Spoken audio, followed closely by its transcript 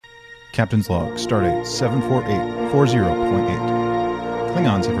Captain's log, stardate 74840.8.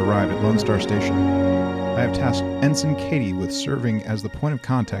 Klingons have arrived at Lone Star Station. I have tasked Ensign Katie with serving as the point of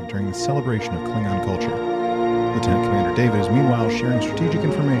contact during the celebration of Klingon culture. Lieutenant Commander David is meanwhile sharing strategic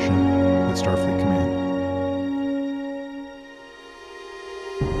information with Starfleet Command.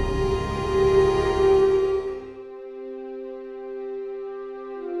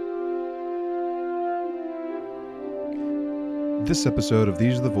 This episode of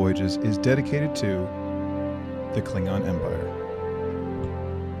These Are the Voyages is dedicated to the Klingon Empire.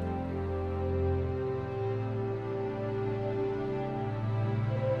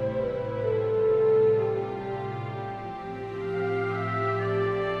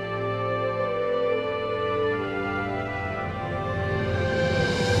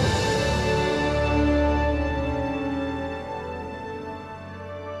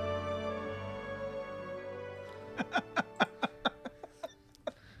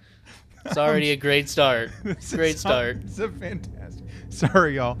 It's already a great start. Great start. It's a fantastic.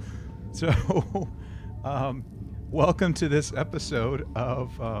 Sorry, y'all. So, welcome to this episode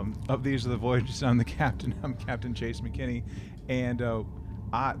of These Are the Voyages. I'm the captain. I'm Captain Chase McKinney, and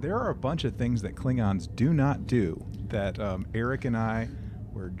there are a bunch of things that Klingons do not do that Eric and I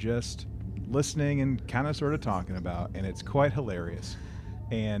were just listening and kind of sort of talking about, and it's quite hilarious.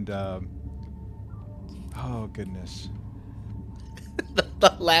 And oh goodness.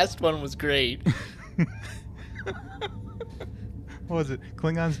 The last one was great. What was it?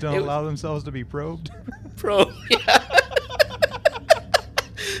 Klingons don't allow themselves to be probed? Yeah.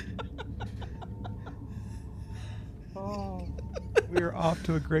 Oh, we are off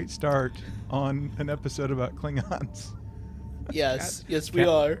to a great start on an episode about Klingons. Yes, we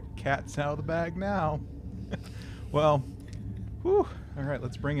are. Cat's out of the bag now. Well, whew, all right,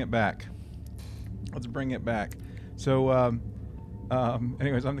 let's bring it back. So,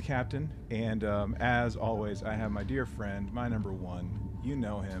 anyways, I'm the captain, and as always, I have my dear friend, my number one. You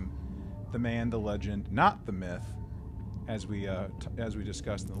know him, the man, the legend, not the myth. As we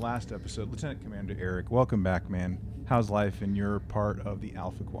discussed in the last episode, Lieutenant Commander Eric. Welcome back, man. How's life in your part of the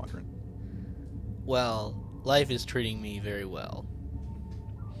Alpha Quadrant? Well, life is treating me very well.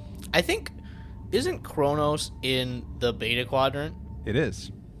 I think, isn't Kronos in the Beta Quadrant? It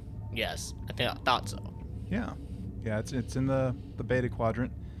is. Yes, I thought so. Yeah, it's in the Beta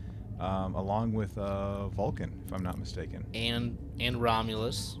Quadrant, along with Vulcan, if I'm not mistaken. And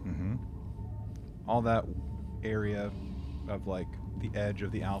Romulus. Mm-hmm. All that area of like the edge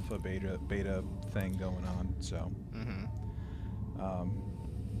of the Alpha Beta thing going on. So,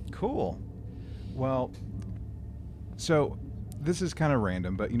 cool. Well, so this is kind of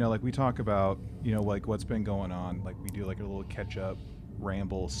random, but like we talk about like what's been going on. Like we do like a little catch up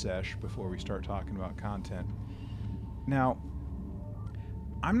ramble sesh before we start talking about content. Now,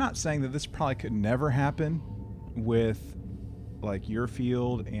 I'm not saying that this probably could never happen with like your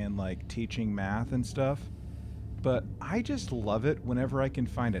field and like teaching math and stuff, but I just love it whenever I can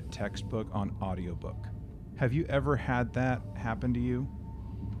find a textbook on audiobook. Have you ever had that happen to you?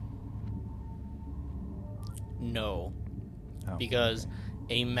 No. Oh, because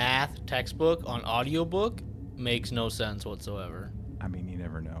okay. a math textbook on audiobook makes no sense whatsoever. I mean, you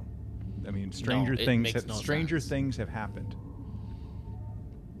never know. I mean, stranger things have happened.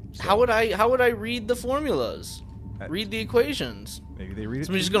 So, How would I read the formulas? Read the equations? Maybe they read it.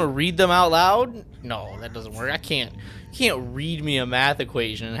 Somebody's just gonna read them out loud? No, that doesn't work. You can't read me a math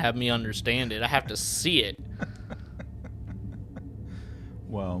equation and have me understand it. I have to see it.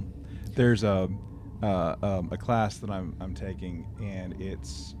 Well, there's a class that I'm taking, and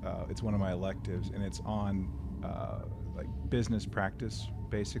it's one of my electives, and it's on like business practice,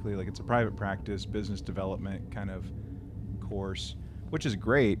 basically. Like it's a private practice, business development kind of course, which is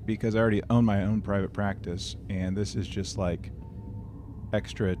great because I already own my own private practice, and this is just like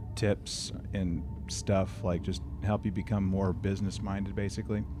extra tips and stuff, like just help you become more business minded,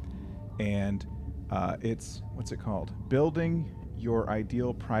 basically. And it's, what's it called? Building Your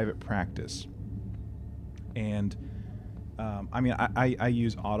Ideal Private Practice. And I mean, I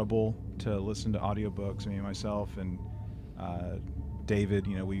use Audible to listen to audiobooks. Me and myself and David,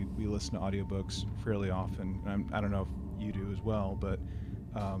 we listen to audiobooks fairly often. I don't know if you do as well, but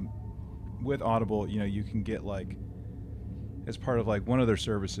with Audible, you can get like, as part of like one of their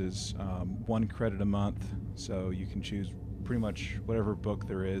services, 1 credit a month. So you can choose pretty much whatever book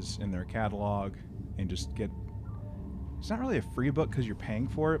there is in their catalog and just get, it's not really a free book because you're paying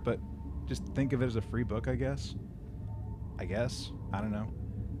for it, but just think of it as a free book, I guess. I don't know.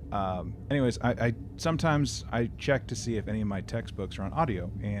 Anyways, I sometimes I check to see if any of my textbooks are on audio,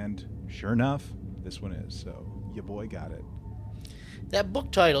 and sure enough, this one is. So your boy got it. That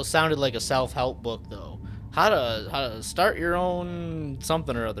book title sounded like a self-help book, though. How to start your own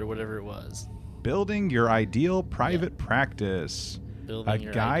something or other, whatever it was. Building Your Ideal Yeah, Private Practice. A building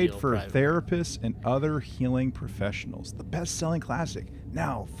your guide ideal for private. therapists and other healing professionals. The best-selling classic,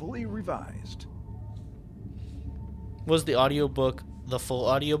 now fully revised. Was the audiobook the full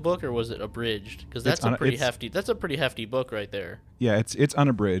audiobook or was it abridged? Because It's that's a pretty it's hefty. That's a pretty hefty book right there. yeah, it's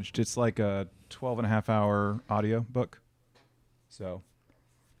unabridged. It's like a 12 and a half hour audio book. So,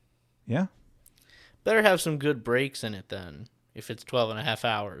 yeah. Better have some good breaks in it then. If it's 12 and a half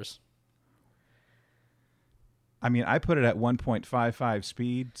hours. I mean, I put it at 1.55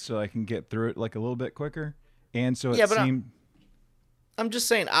 speed so I can get through it like a little bit quicker. And so Yeah, it but seemed I'm just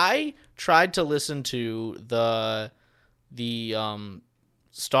saying. I tried to listen to the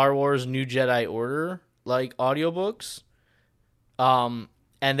Star Wars New Jedi Order like audiobooks, and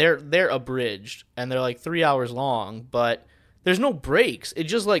they're abridged and they're like 3 hours long, but there's no breaks. It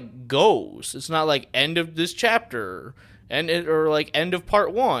just like goes. It's not like end of this chapter or like end of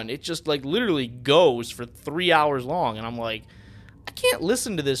part one. It just like literally goes for 3 hours long, and I'm like, I can't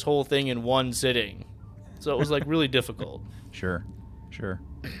listen to this whole thing in one sitting. So it was like really difficult. sure.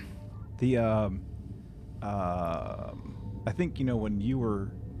 The I think when you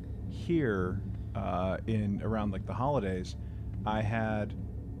were here in around like the holidays, I had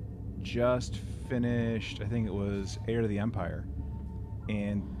just finished. I think it was Heir to the Empire,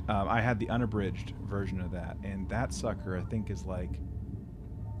 and I had the unabridged version of that, and that sucker I think is like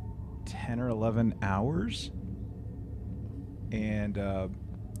 10 or 11 hours, and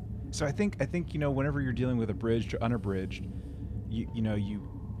so I think whenever you're dealing with abridged or unabridged, you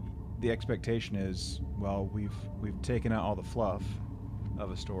the expectation is, well, we've taken out all the fluff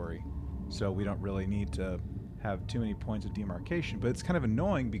of a story, so we don't really need to have too many points of demarcation. But it's kind of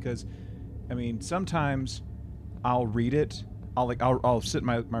annoying because, I mean, sometimes I'll read it. I'll sit in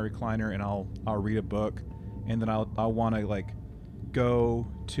my recliner and I'll read a book, and then I'll want to like go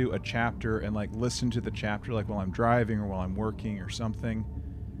to a chapter and like listen to the chapter like while I'm driving or while I'm working or something,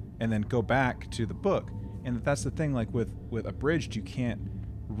 and then go back to the book. And that's the thing, like with abridged, you can't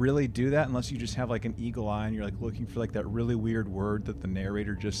really do that unless you just have like an eagle eye and you're like looking for like that really weird word that the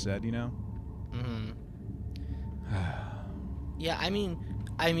narrator just said, Mm-hmm. Yeah, I mean,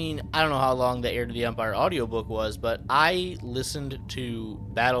 I don't know how long the Heir to the Empire audiobook was, but I listened to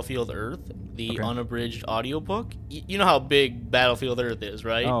Battlefield Earth, the Okay. unabridged audiobook. You know how big Battlefield Earth is,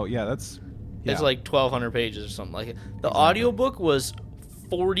 right? Oh yeah, It's like 1,200 pages or something like it. The Exactly. audiobook was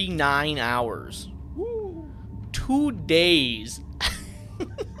 49 hours. Woo. 2 days.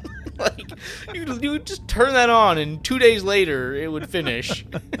 Like, you would just turn that on, and 2 days later, it would finish.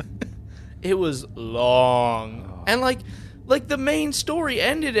 It was long. And, like the main story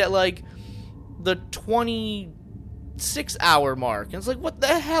ended at, like, the 26-hour mark. And it's like, what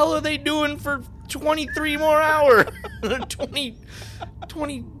the hell are they doing for 23 more hours? 20,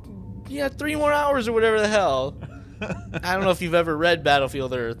 3 more hours or whatever the hell. I don't know if you've ever read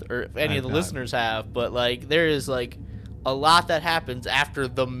Battlefield Earth, or if any of the listeners have, but, like, there is, like, a lot that happens after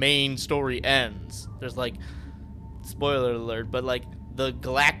the main story ends. There's, like, spoiler alert, but, like, the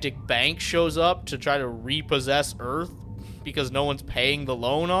Galactic Bank shows up to try to repossess Earth because no one's paying the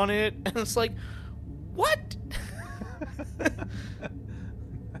loan on it. And it's like, what? That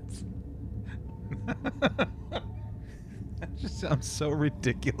just sounds so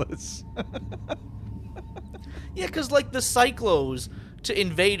ridiculous. Yeah, because, like, the Cyclos, to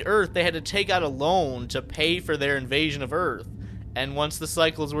invade Earth, they had to take out a loan to pay for their invasion of Earth. And once the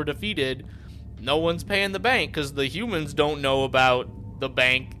Cyclos were defeated, no one's paying the bank because the humans don't know about the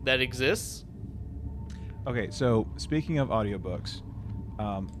bank that exists. Okay, so speaking of audiobooks,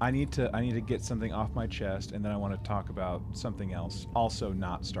 I need to get something off my chest, and then I want to talk about something else, also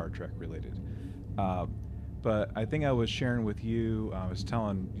not Star Trek related. But I think I was sharing with you, I was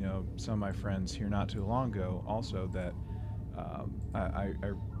telling some of my friends here not too long ago also that I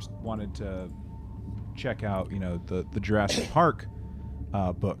wanted to check out the Jurassic Park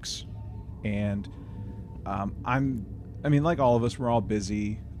books, and I mean, like all of us, we're all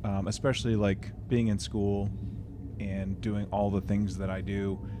busy, especially like being in school and doing all the things that I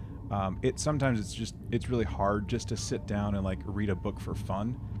do. Sometimes it's really hard just to sit down and like read a book for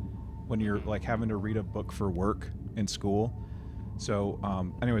fun when you're like having to read a book for work in school. So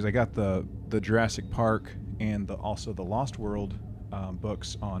anyways, I got the Jurassic Park and also the Lost World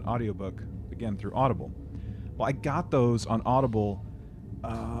books on audiobook, again through Audible. Well, I got those on Audible,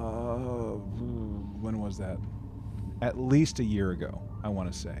 when was that? At least a year ago, I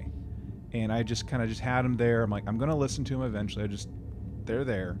want to say. And I just kind of had them there. I'm like, I'm going to listen to them eventually. They're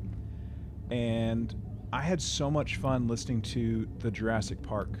there. And I had so much fun listening to the Jurassic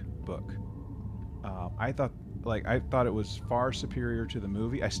Park book. I thought it was far superior to the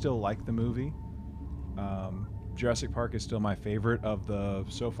movie. I still like the movie. Jurassic Park is still my favorite of the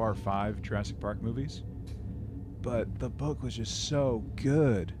so far 5 Jurassic Park movies. But the book was just so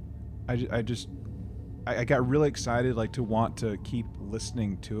good. I got really excited, like, to want to keep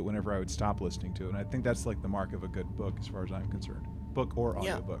listening to it whenever I would stop listening to it. And I think that's like the mark of a good book, as far as I'm concerned. Book or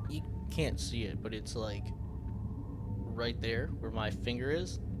audiobook. You can't see it, but it's like right there where my finger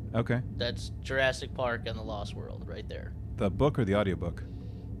is. Okay. That's Jurassic Park and the Lost World right there. The book or the audiobook?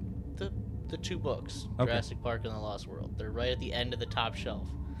 The 2 books, Okay. Jurassic Park and the Lost World. They're right at the end of the top shelf.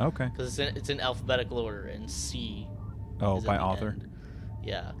 Okay. Because it's in alphabetical order, and C. Oh, is at by the author? end.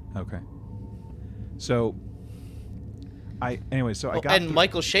 Yeah. Okay. So, I got and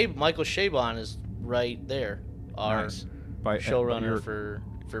Michael Chabon is right there. Our nice. By showrunner for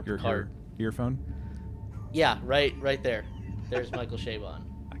your Picard. earphone. Yeah, right there. There's Michael Chabon.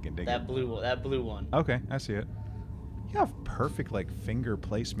 I can dig That it. blue one. Okay, I see it. You have perfect like finger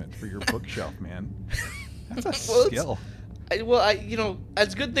placement for your bookshelf, man. That's a Well, skill.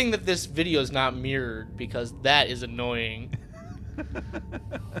 it's a good thing that this video is not mirrored, because that is annoying.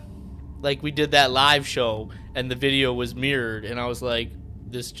 Like, we did that live show and the video was mirrored, and I was like,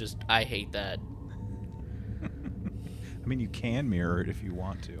 I hate that. I mean, you can mirror it if you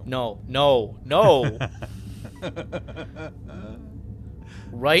want to. No.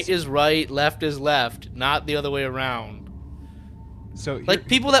 Right is right, left is left, not the other way around. So Like,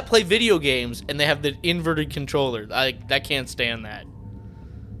 people that play video games and they have the inverted controller, I can't stand that.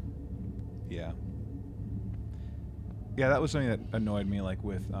 yeah. Yeah, that was something that annoyed me, like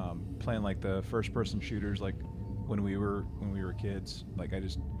with playing like the first-person shooters, like when we were kids. Like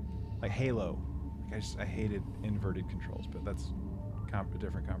like Halo. Like I hated inverted controls, but that's a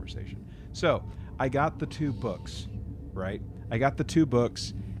different conversation. So I got the 2 books, right? I got the 2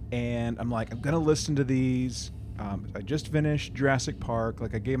 books, and I'm like, I'm gonna listen to these. I just finished Jurassic Park.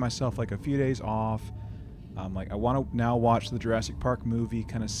 Like, I gave myself like a few days off. Like, I want to now watch the Jurassic Park movie,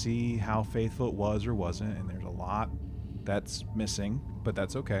 kind of see how faithful it was or wasn't. And there's a lot that's missing, but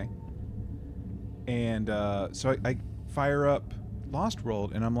that's okay. And so I fire up Lost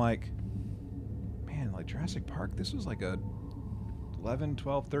World, and I'm like, man, like Jurassic Park, this was like a 11,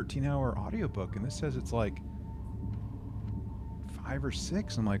 12, 13 hour audiobook, and this says it's like 5 or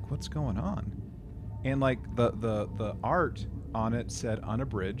 6. I'm like, what's going on? And like the art on it said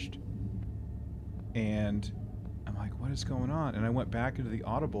unabridged, and I'm like, what is going on? And I went back into the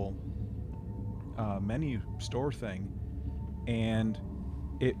Audible menu store thing, and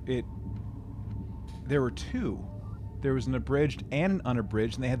it there were 2. There was an abridged and an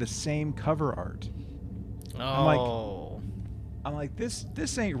unabridged, and they had the same cover art. Oh. I'm like,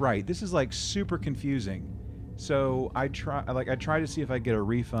 this ain't right. This is like super confusing. So I tried to see if I get a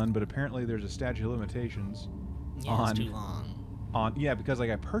refund, but apparently there's a statute of limitations It's too long. Because like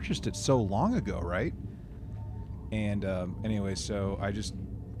I purchased it so long ago, right? And anyway, so I just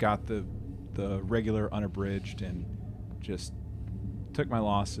got the regular unabridged and just took my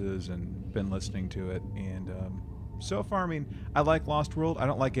losses and been listening to it. And so far, I mean, I like Lost World. I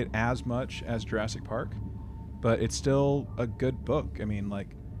don't like it as much as Jurassic Park, but it's still a good book. I mean,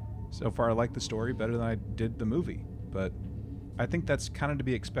 like, so far I like the story better than I did the movie. But I think that's kind of to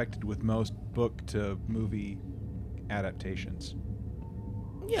be expected with most book to movie adaptations.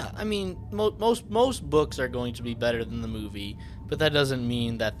 Yeah, I mean, most books are going to be better than the movie, but that doesn't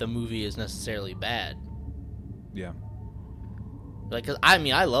mean that the movie is necessarily bad. Yeah. Like, 'cause, I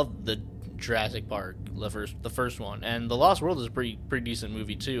mean, I love the Jurassic Park, the first one, and The Lost World is a pretty decent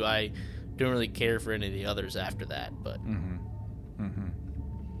movie too. I don't really care for any of the others after that, but.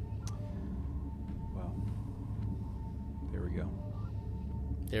 Well, there we go.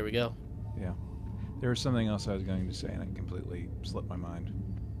 There we go. Yeah. There was something else I was going to say, and it completely slipped my mind.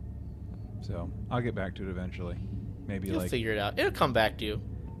 So I'll get back to it eventually. Maybe You'll figure it out. It'll come back to you.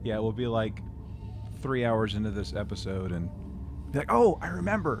 Yeah, we'll be like 3 hours into this episode and be like, oh, I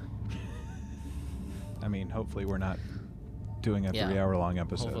remember. I mean, hopefully we're not doing a 3 hour long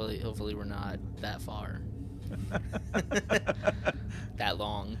episode. Hopefully we're not that far. That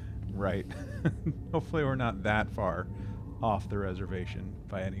long. Right. Hopefully we're not that far off the reservation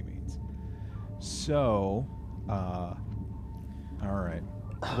by any means. So, all right.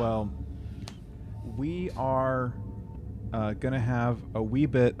 Well, we are going to have a wee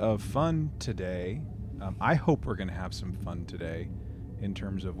bit of fun today. I hope we're going to have some fun today in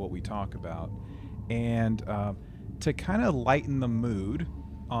terms of what we talk about. And to kind of lighten the mood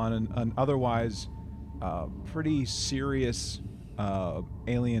on an otherwise pretty serious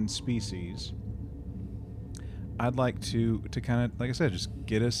alien species, I'd like to kind of, like I said, just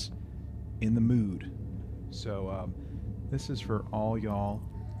get us in the mood. So this is for all y'all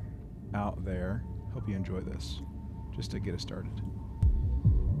out there. Hope you enjoy this, just to get us started.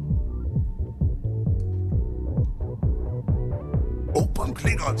 Open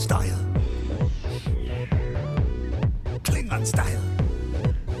Klingon style. Klingon style.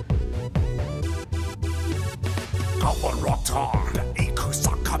 Kawan rotar, iku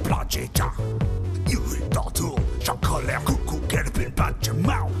saka plajeja. Yuri datu, shakale kuku kerpin badge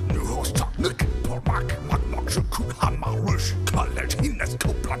mau. Nuho staknik, pormak, magmak shuku hamarush. Kaler hines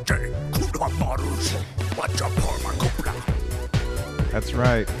koplaje, kuda marush. Watcha pormak kopla. That's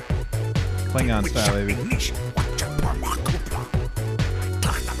right. Klingon style, baby. Watcha pormak kopla.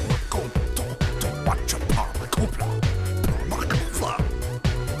 Tana mako, to watcha pormak kopla. Pormak kopla.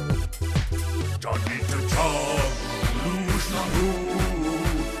 Johnny to Tom, lose na who.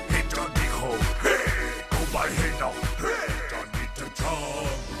 Hit Johnny ho, hey, go by hey now, hey. Johnny to Tom,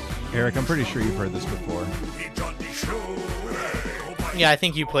 Eric, I'm pretty sure you've heard this before. hit Johnny show, hey, go by. Yeah, I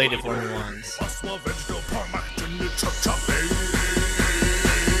think you played it for me once. Aswa vegetable pormak, Johnny chop chop, hey.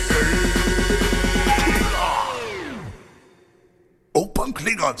 Open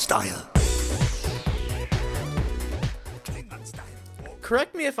Klingon style. Klingon style.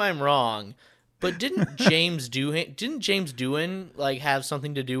 Correct me if I'm wrong, but didn't James Doohan like have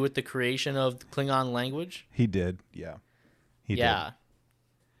something to do with the creation of the Klingon language? He did, yeah. He did. Yeah.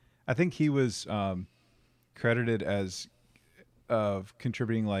 I think he was credited as of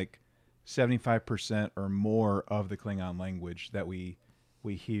contributing like 75% or more of the Klingon language that we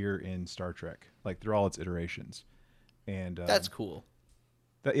hear in Star Trek, like through all its iterations. And That's cool.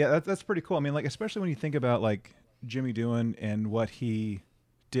 that's pretty cool. I mean, like especially when you think about like Jimmy Doohan and what he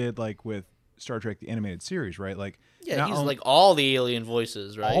did like with Star Trek the animated series, right? Like Yeah, he's like all the alien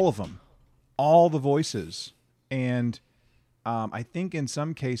voices, right? all of them, all the voices, and I think in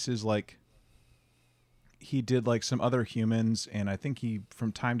some cases like he did like some other humans, and I think he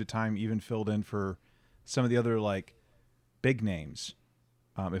from time to time even filled in for some of the other like big names,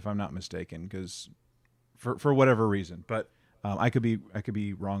 if I'm not mistaken, because for whatever reason. But I could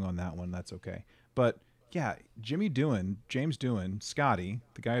be wrong on that one. That's okay. But yeah, James Doohan, Scotty,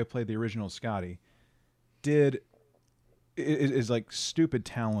 the guy who played the original Scotty, is like stupid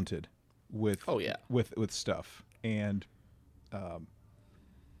talented with Oh, yeah. with stuff. And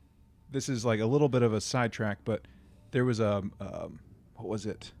this is like a little bit of a sidetrack, but there was a what was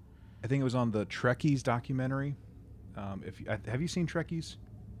it? I think it was on the Trekkies documentary. Have you seen Trekkies?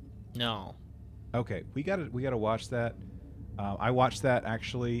 No. Okay, we gotta watch that. I watched that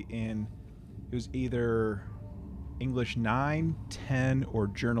actually it was either English 9, 10, or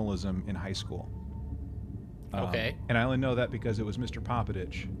journalism in high school. Okay. And I only know that because it was Mr.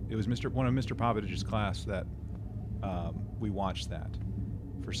 Popovich. It was one of Mr. Popovich's class that we watched that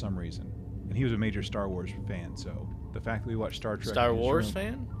for some reason. And he was a major Star Wars fan, so the fact that we watched Star Trek... Star Wars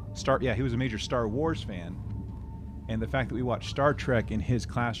fan? Yeah, he was a major Star Wars fan. And the fact that we watched Star Trek in his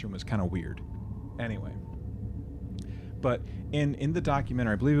classroom was kind of weird. Anyway. But in the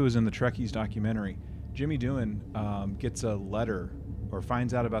documentary, I believe it was in the Trekkies documentary, Jimmy Doohan gets a letter or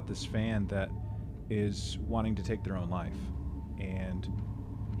finds out about this fan that is wanting to take their own life. And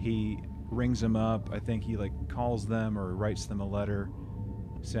he rings them up. I think he like calls them or writes them a letter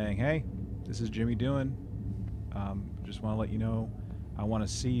saying, "Hey, this is Jimmy Doohan. Just want to let you know I want to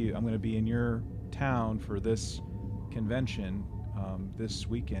see you. I'm going to be in your town for this convention this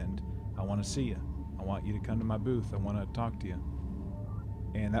weekend. I want to see you. I want you to come to my booth. I want to talk to you."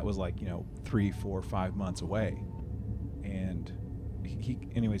 And that was like 3, 4, 5 months away. And he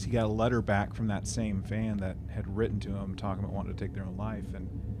got a letter back from that same fan that had written to him talking about wanting to take their own life, and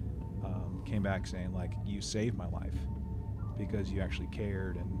came back saying like, "You saved my life because you actually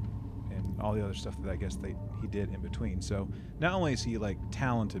cared," and all the other stuff that I guess he did in between. So not only is he like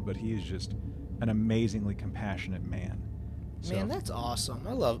talented, but he is just an amazingly compassionate man. So, Man, that's awesome.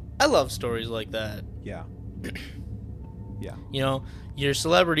 I love stories like that. yeah. Yeah. Your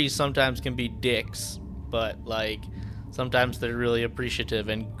celebrities sometimes can be dicks, but like sometimes they're really appreciative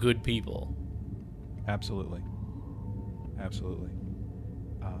and good people. Absolutely.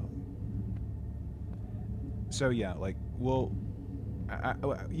 So yeah, like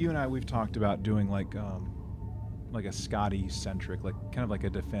you and I, we've talked about doing like a Scotty centric, like kind of like a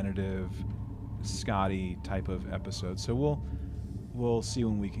definitive Scotty type of episode. So we'll see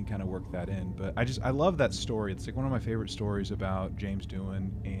when we can kind of work that in. But I love that story. It's like one of my favorite stories about James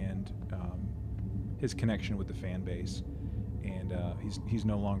Doohan and his connection with the fan base. And he's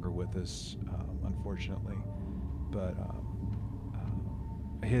no longer with us, unfortunately. But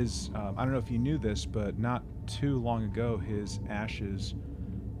his I don't know if you knew this, but not too long ago, his ashes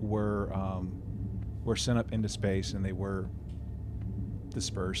were sent up into space, and they were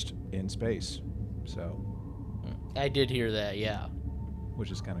dispersed in space. So, I did hear that, yeah.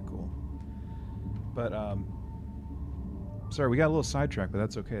 which is kind of cool. But sorry, we got a little sidetracked, but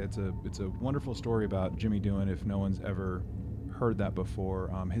that's okay. It's a wonderful story about Jimmy Doohan. If no one's ever heard that before,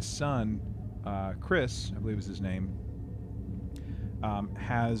 his son, Chris, I believe is his name,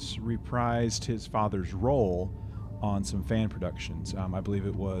 has reprised his father's role on some fan productions. I believe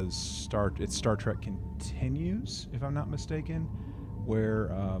it's Star Trek Continues, if I'm not mistaken,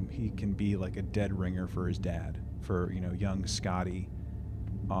 where he can be like a dead ringer for his dad, for young Scotty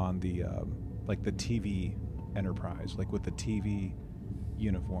on the like the TV Enterprise, like with the TV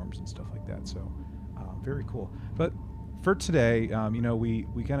uniforms and stuff like that. So very cool. But for today,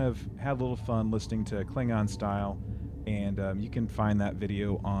 we kind of had a little fun listening to Klingon Style, and you can find that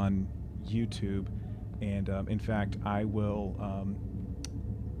video on YouTube. And in fact, I will,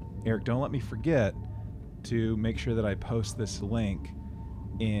 Eric, don't let me forget to make sure that I post this link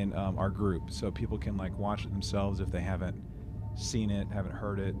in our group, so people can like watch it themselves if they haven't seen it, haven't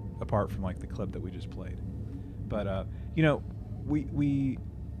heard it, apart from like the clip that we just played. But we've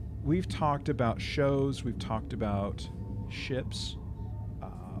talked about shows, we've talked about ships,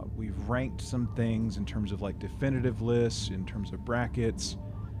 we've ranked some things in terms of like definitive lists, in terms of brackets,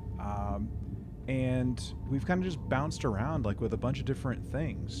 and we've kind of just bounced around like with a bunch of different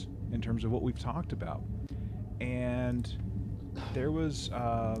things in terms of what we've talked about. And there was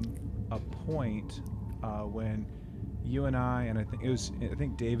a point when you and I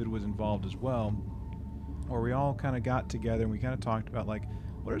think David was involved as well, where we all kind of got together and we kind of talked about like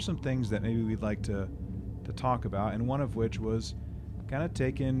what are some things that maybe we'd like to talk about, and one of which was kind of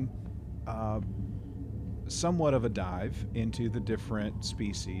taking somewhat of a dive into the different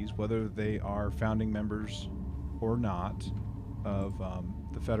species, whether they are founding members or not of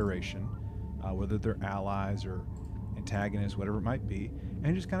the Federation, whether they're allies or antagonists, whatever it might be,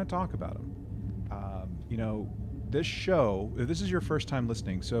 and just kind of talk about them. This show, if this is your first time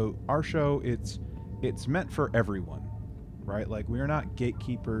listening, so our show, it's meant for everyone, right? Like, we are not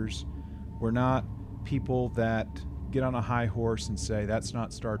gatekeepers. We're not people that get on a high horse and say, that's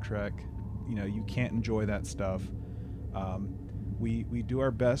not Star Trek. You can't enjoy that stuff. We do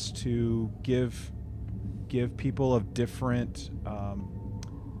our best to give people of different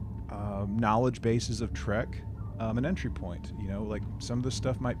knowledge bases of Trek an entry point. Like some of the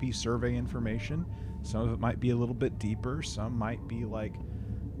stuff might be survey information. Some of it might be a little bit deeper. Some might be like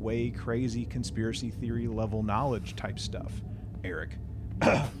way crazy conspiracy theory level knowledge type stuff, Eric.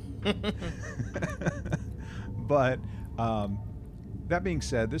 But that being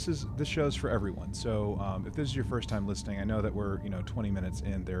said, this show's for everyone. So if this is your first time listening, I know that we're 20 minutes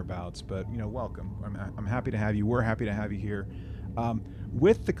in thereabouts, but welcome. I'm happy to have you. We're happy to have you here.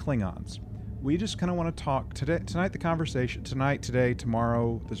 With the Klingons, we just kind of want to talk tonight, today,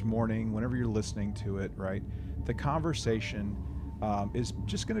 tomorrow, this morning, whenever you're listening to it, right? The conversation is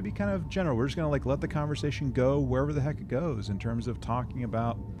just going to be kind of general. We're just going to like let the conversation go wherever the heck it goes in terms of talking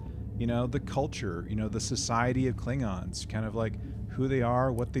about, the culture, the society of Klingons, kind of like who they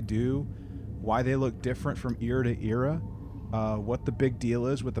are, what they do, why they look different from era to era, what the big deal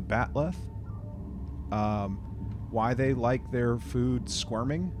is with the Batleth, why they like their food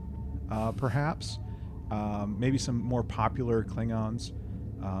squirming, perhaps, maybe some more popular Klingons,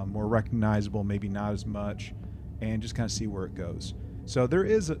 more recognizable, maybe not as much, and just kind of see where it goes. So there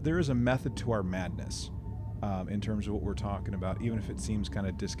is a method to our madness in terms of what we're talking about, even if it seems kind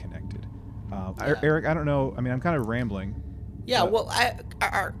of disconnected. Eric, I don't know. I mean, I'm kind of rambling. Yeah, well,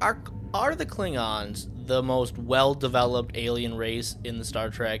 are the Klingons the most well-developed alien race in the Star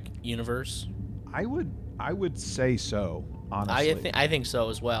Trek universe? I would say so, honestly. I think so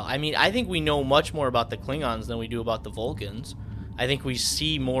as well. I mean, I think we know much more about the Klingons than we do about the Vulcans. I think we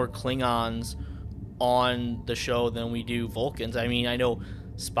see more Klingons on the show than we do Vulcans. I mean, I know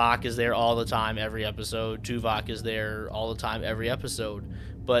Spock is there all the time, every episode. Tuvok is there all the time, every episode.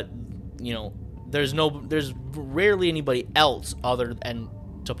 But, there's rarely anybody else other than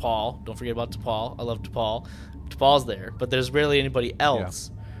T'Pol. Don't forget about T'Pol. I love T'Pol. T'Pol's there, but there's rarely anybody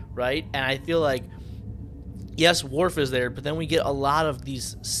else, right? And I feel like, yes, Worf is there, but then we get a lot of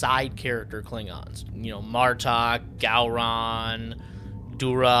these side character Klingons. Martok, Gowron,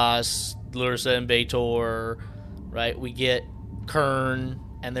 Duras, Lursa and B'Etor, right? We get Kern,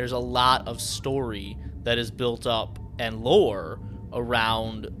 and there's a lot of story that is built up and lore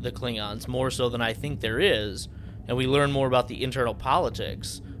around the Klingons, more so than I think there is. And we learn more about the internal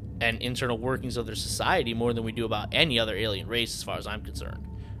politics and internal workings of their society more than we do about any other alien race, as far as I'm concerned.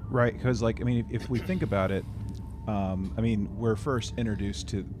 Right, because like I mean, if we think about it, I mean, we're first introduced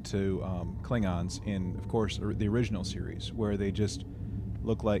to Klingons in, of course, the original series, where they just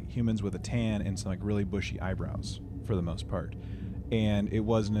look like humans with a tan and some like really bushy eyebrows for the most part. And it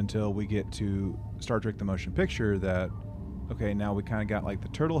wasn't until we get to Star Trek: The Motion Picture that, okay, now we kind of got like the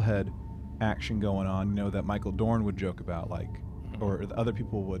turtle head action going on. You know, that Michael Dorn would joke about, like, or the other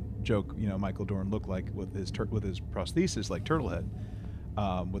people would joke. You know, Michael Dorn looked like with his prosthesis, like turtle head,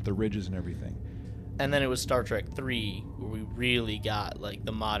 with the ridges and everything. And then it was Star Trek 3 where we really got like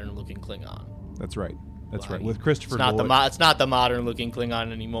the modern looking Klingon. That's right. That's Like, right. With Christopher It's not Lloyd. it's not the modern looking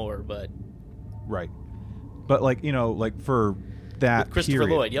Klingon anymore, but Right. But like, you know, like for that with Christopher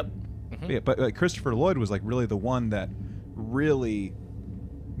period, Lloyd. Yep. Yeah, but like Christopher Lloyd was like really the one that really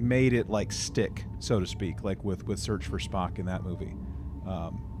made it like stick, so to speak, like with Search for Spock in that movie.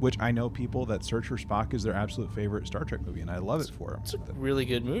 Which I know people that Search for Spock is their absolute favorite Star Trek movie, and I love it for them. It's a really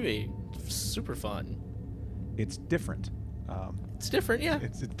good movie. Super fun. It's different. It's different, yeah.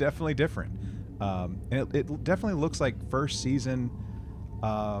 It's definitely different. And it definitely looks like first season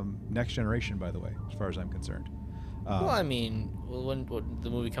Next Generation, by the way, as far as I'm concerned. Well, I mean, when the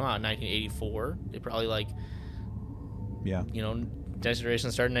movie came out in 1984, they probably Yeah. you know, Next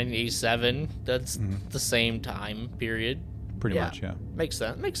Generation started in 1987. That's the same time period. Pretty much, yeah. Makes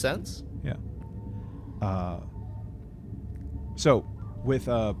sense. Yeah. So with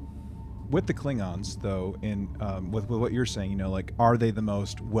the Klingons, though, in with what you're saying, you know, like, are they the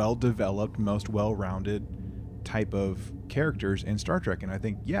most well-developed, most well-rounded type of characters in Star Trek? And I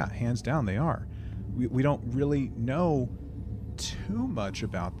think, yeah, hands down, they are. We don't really know too much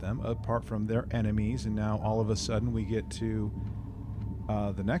about them apart from their enemies, and now all of a sudden we get to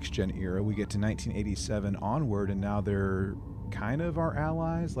the next gen era. We get to 1987 onward, and now they're kind of our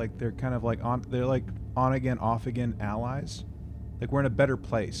allies. Like, they're kind of like they're like on again, off again allies. Like, we're in a better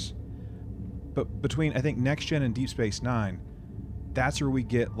place. But between, I think, Next Gen and Deep Space Nine, that's where we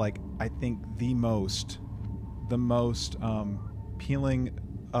get, like, I think the most peeling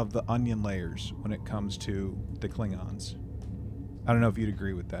of the onion layers when it comes to the Klingons. I don't know if you'd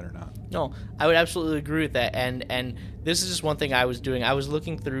agree with that or not. No, I would absolutely agree with that. And this is just one thing I was doing. I was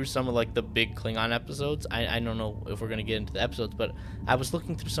looking through some of like the big Klingon episodes. I don't know if we're gonna get into the episodes, but I was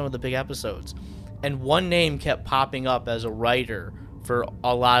looking through some of the big episodes, and one name kept popping up as a writer for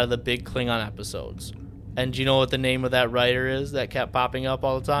a lot of the big Klingon episodes. And do you know what the name of that writer is that kept popping up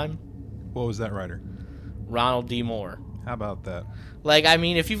all the time? What was that writer? Ronald D. Moore. How about that? Like, I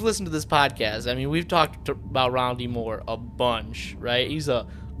mean, if you've listened to this podcast, I mean, we've talked about Ronald D. Moore a bunch, right? He's a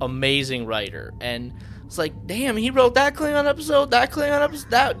amazing writer. And it's like, damn, he wrote that Klingon episode,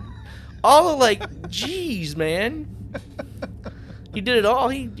 that all of, like, geez, man. He did it all.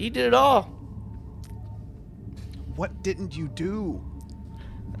 He did it all. What didn't you do?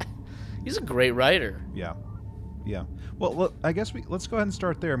 He's a great writer. Yeah. Well, look, I guess let's go ahead and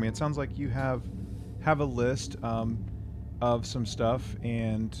start there. I mean, it sounds like you have a list of some stuff,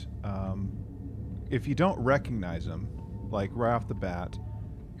 and if you don't recognize them, like right off the bat,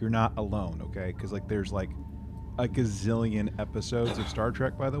 you're not alone, okay? Because like there's like a gazillion episodes of Star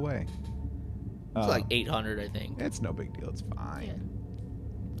Trek, by the way. It's like 800, I think. It's no big deal. It's fine.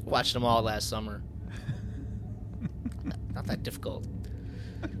 Yeah. Watched them all last summer. Not that difficult.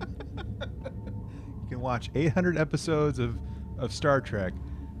 You can watch 800 episodes of Star Trek,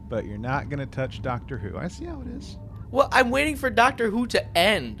 but you're not going to touch Doctor Who. I see how it is. Well, I'm waiting for Doctor Who to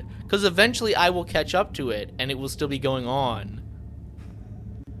end, because eventually I will catch up to it, and it will still be going on.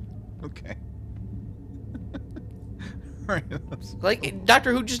 Okay. All right. Like,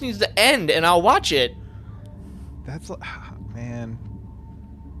 Doctor Who just needs to end, and I'll watch it. That's like, man.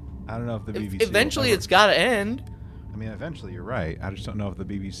 I don't know if the BBC. Eventually, will ever, it's got to end. I mean, eventually, you're right. I just don't know if the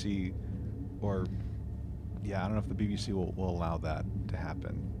BBC, or yeah, I don't know if the BBC will allow that to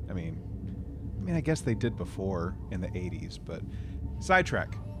happen. I mean, I guess they did before in the 80s, but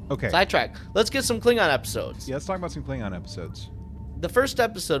sidetrack. Okay. Sidetrack. Let's get some Klingon episodes. Yeah, let's talk about some Klingon episodes. The first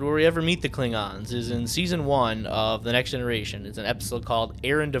episode where we ever meet the Klingons is in Season 1 of The Next Generation. It's an episode called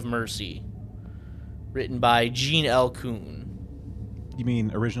Errand of Mercy, written by Gene L. Kuhn. You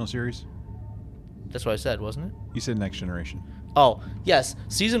mean original series? That's what I said, wasn't it? You said Next Generation. Oh, yes.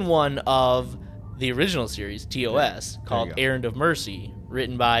 Season 1 of the original series, TOS, called go. Errand of Mercy,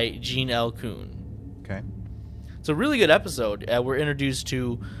 written by Gene L. Kuhn. Okay. It's a really good episode. We're introduced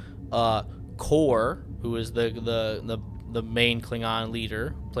to Kor, who is the main Klingon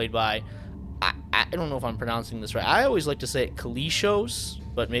leader, played by, I don't know if I'm pronouncing this right. I always like to say it Kalishos,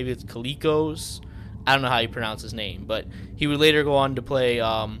 but maybe it's Kalikos. I don't know how you pronounce his name, but he would later go on to play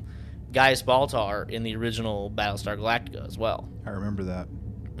Gaius Baltar in the original Battlestar Galactica as well. I remember that.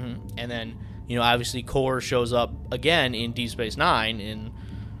 And then, obviously Core shows up again in Deep Space Nine in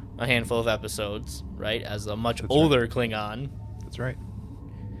a handful of episodes, right, as a much older Klingon. That's right.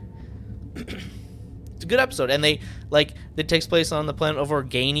 It's a good episode, and it takes place on the planet of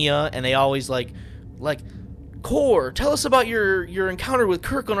Organia, and they always like Core, tell us about your encounter with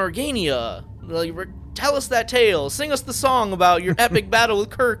Kirk on Organia. Tell us that tale. Sing us the song about your epic battle with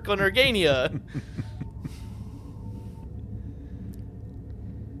Kirk on Organia.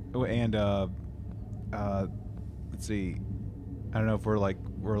 Oh, and let's see. I don't know if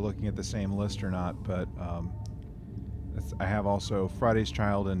we're looking at the same list or not, but I have also Friday's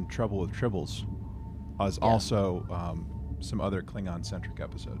Child and Trouble with Tribbles as also some other Klingon-centric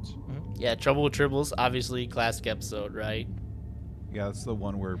episodes. Yeah, Trouble with Tribbles, obviously classic episode, right? Yeah, that's the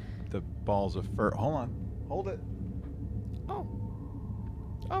one where the balls of fur. Hold on, hold it.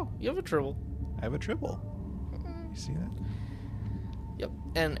 Oh, you have a Tribble. I have a Tribble. You see that? Yep.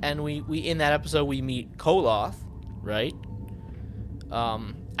 And we in that episode we meet Koloth, right?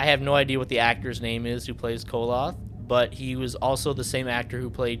 I have no idea what the actor's name is who plays Koloth, but he was also the same actor who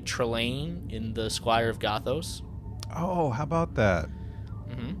played Trelane in The Squire of Gothos. Oh, how about that?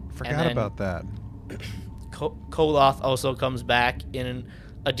 Forgot about that. Koloth also comes back in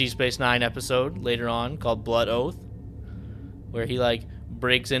a Deep Space Nine episode later on called Blood Oath, where he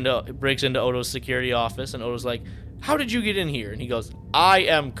breaks into Odo's security office, and Odo's like, "How did you get in here?" And he goes, "I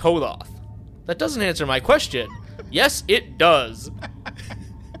am Koloth." That doesn't answer my question. Yes, it does.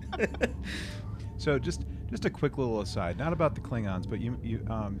 So just a quick little aside, not about the Klingons, but you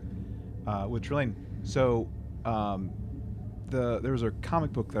with Trelane. So there was a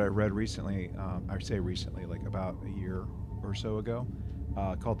comic book that I read recently. I say recently, like about a year or so ago,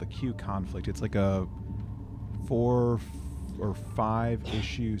 called The Q Conflict. It's like a 4 or 5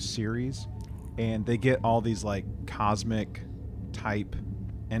 issue series, and they get all these like cosmic type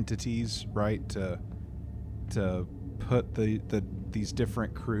entities, right, to put these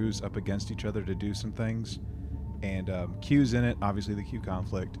different crews up against each other to do some things. And Q's in it, obviously the Q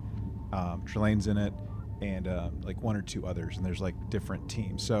Conflict. Trelane's in it, and like 1 or 2 others, and there's like different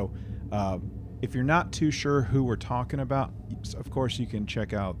teams. So if you're not too sure who we're talking about, of course you can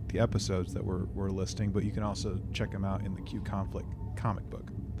check out the episodes that we're listing, but you can also check them out in the Q Conflict comic book.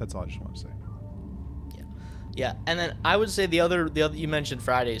 That's all I just want to say. Yeah, and then I would say the other you mentioned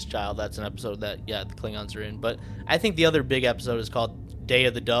Friday's Child. That's an episode that the Klingons are in. But I think the other big episode is called Day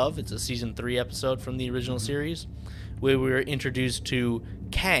of the Dove. It's a season 3 episode from the original series, where we were introduced to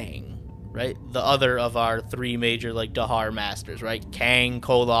Kang, right? The other of our 3 major Dahar masters, right? Kang,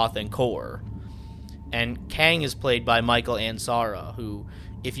 Koloth, and Kor. And Kang is played by Michael Ansara, who,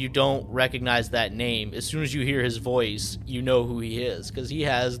 if you don't recognize that name, as soon as you hear his voice, you know who he is, because he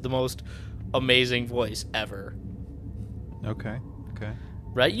has the most amazing voice ever. Okay.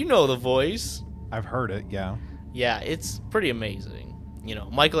 Right? You know the voice. I've heard it, yeah. Yeah, it's pretty amazing.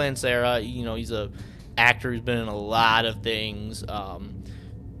 Michael Ansara, he's a actor who's been in a lot of things.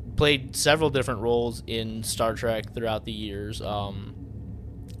 Played several different roles in Star Trek throughout the years.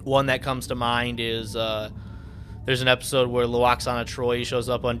 One that comes to mind is there's an episode where Luoxana Troy shows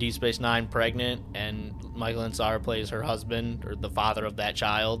up on Deep Space Nine pregnant, and Michael Ansara plays her husband, or the father of that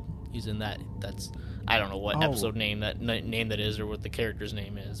child. He's in that. I don't know what episode name that is, or what the character's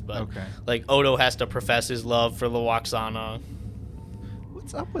name is, but Odo has to profess his love for Luoxana.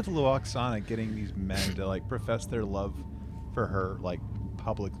 What's up with Luoxana getting these men to profess their love for her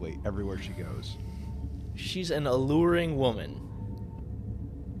publicly everywhere she goes? She's an alluring woman.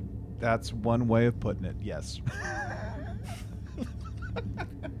 That's one way of putting it. Yes.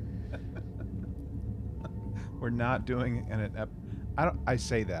 We're not doing I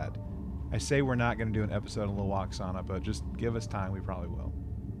say that. I say we're not going to do an episode on Luoxana, but just give us time. We probably will.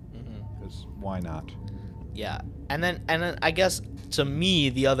 Because why not? Yeah, and then I guess to me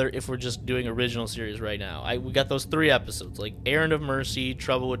the other, if we're just doing original series right now, we got those 3 episodes Errand of Mercy,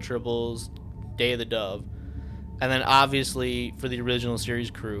 Trouble with Tribbles, Day of the Dove, and then obviously for the original series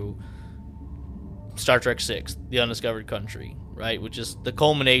crew, Star Trek VI, The Undiscovered Country, right, which is the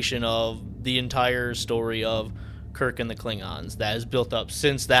culmination of the entire story of Kirk and the Klingons that has built up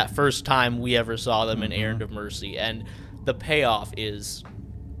since that first time we ever saw them in Errand of Mercy, and the payoff is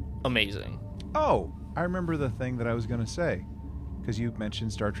amazing. Oh, I remember the thing that I was going to say, because you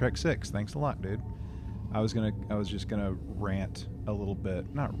mentioned Star Trek VI. Thanks a lot, dude. I was just gonna rant a little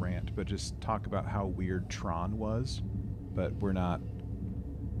bit, not rant, but just talk about how weird Tron was, but we're not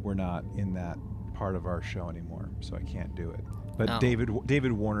in that part of our show anymore, so I can't do it. But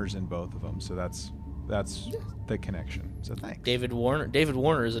David Warner's in both of them, so that's that's the connection. So thanks. David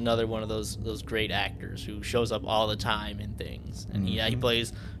Warner is another one of those great actors who shows up all the time in things, and he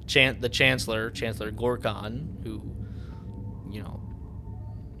plays the Chancellor Gorkon, who, you know,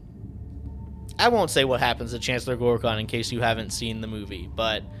 I won't say what happens to Chancellor Gorkon in case you haven't seen the movie,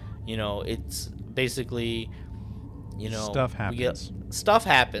 but you know, it's basically, you know, stuff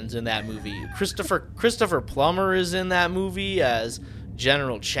happens in that movie. Christopher Plummer is in that movie as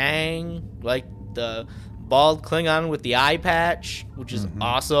General Chang, like the bald Klingon with the eye patch, which is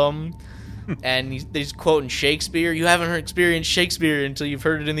awesome. And he's quoting Shakespeare. You haven't experienced Shakespeare until you've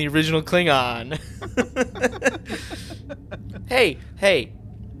heard it in the original Klingon. Hey,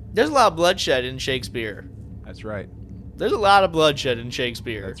 there's a lot of bloodshed in Shakespeare. That's right. There's a lot of bloodshed in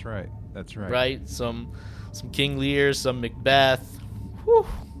Shakespeare. That's right. Right? Some King Lear, some Macbeth. Whew.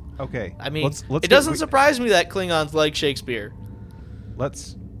 Okay. I mean, it doesn't surprise me that Klingons like Shakespeare.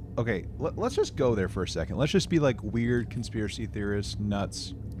 Let's just go there for a second. Let's just be like weird conspiracy theorists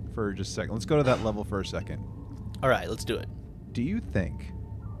nuts for just a second. Let's go to that level for a second. All right, let's do it. Do you think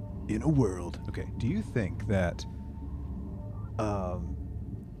that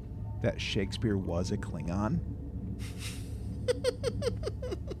that Shakespeare was a Klingon?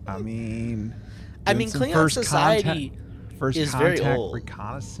 I mean, Klingon society is very old.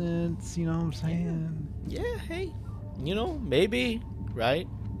 Reconnaissance, you know what I'm saying? Yeah, hey, you know, maybe, right?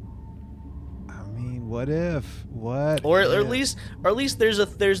 I mean, what if? Or at least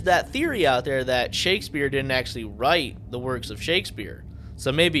there's that theory out there that Shakespeare didn't actually write the works of Shakespeare.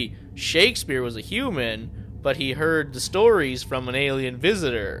 So maybe Shakespeare was a human, but he heard the stories from an alien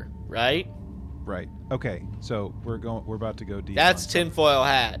visitor, right? Right. Okay. So we're about to go deep. That's tinfoil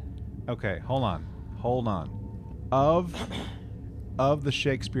hat. Okay, hold on. Of the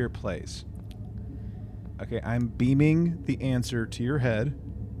Shakespeare plays. Okay, I'm beaming the answer to your head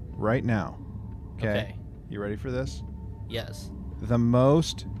right now. Okay. You ready for this? Yes. The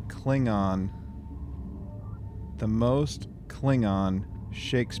most Klingon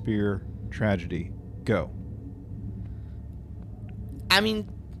Shakespeare tragedy. Go. I mean,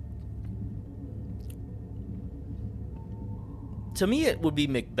 to me it would be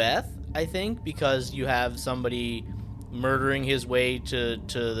Macbeth, I think, because you have somebody murdering his way to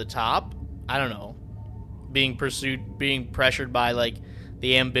the top. I don't know. Being pressured by, like,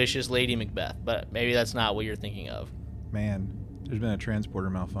 the ambitious Lady Macbeth, but maybe that's not what you're thinking of. Man, there's been a transporter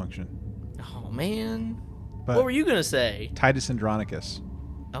malfunction. Oh, man. But what were you going to say? Titus Andronicus.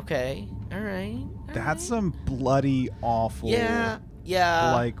 Okay. All right. That's some bloody, awful... Yeah.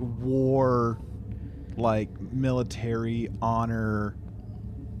 Like, war, like, military honor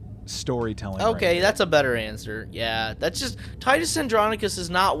storytelling. Okay, right, that's a better answer. Yeah, that's just... Titus Andronicus is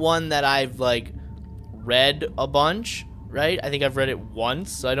not one that I've, like, read a bunch, right? I think I've read it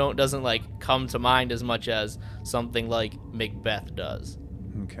once, so it doesn't, like, come to mind as much as something like Macbeth does.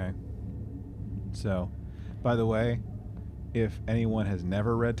 Okay. So, by the way, if anyone has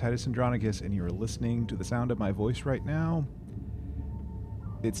never read Titus Andronicus and you are listening to the sound of my voice right now,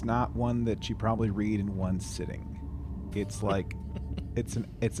 it's not one that you probably read in one sitting. It's like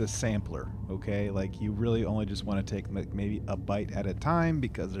it's a sampler, okay? Like, you really only just want to take maybe a bite at a time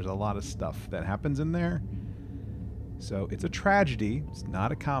because there's a lot of stuff that happens in there. So it's a tragedy. It's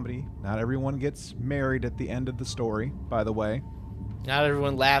not a comedy. Not everyone gets married at the end of the story, by the way. Not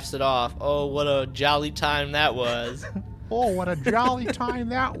everyone laughs it off. Oh, what a jolly time that was. Oh, what a jolly time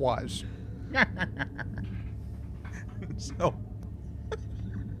that was. So...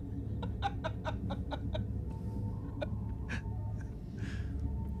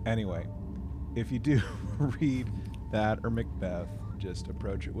 Anyway, if you do read that or Macbeth, just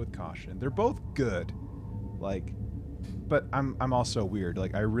approach it with caution. They're both good, like, but I'm also weird.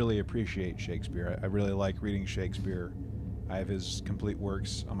 Like, I really appreciate Shakespeare. I really like reading Shakespeare. I have his complete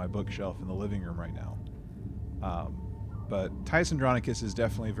works on my bookshelf in the living room right now. But Titus Andronicus is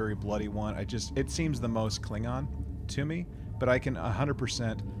definitely a very bloody one. It seems the most Klingon to me, but I can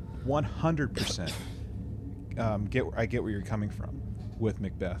 100% get where you're coming from with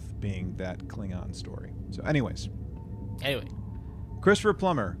Macbeth being that Klingon story. So anyway. Christopher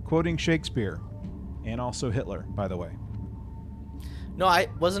Plummer quoting Shakespeare and also Hitler, by the way. No,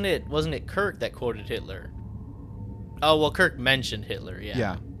 wasn't it Kirk that quoted Hitler? Oh, well, Kirk mentioned Hitler,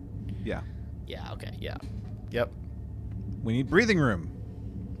 yeah. Yeah. Yeah, okay, yeah. Yep. We need breathing room,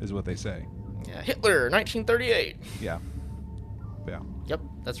 is what they say. Yeah, Hitler, 1938. Yeah. Yep,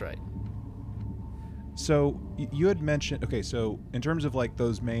 that's right. So you had mentioned, okay, so in terms of like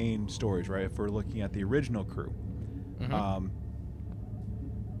those main stories, right? If we're looking at the original crew,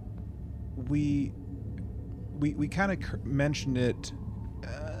 we kind of mentioned it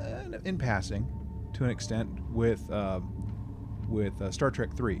in passing to an extent with Star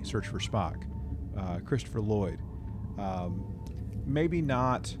Trek 3, Search for Spock, Christopher Lloyd. Maybe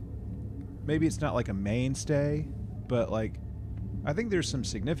not. Maybe it's not like a mainstay, but like I think there's some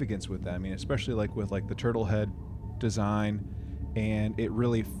significance with that. I mean, especially like with like the turtle head design, and it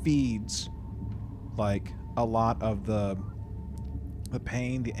really feeds like a lot of the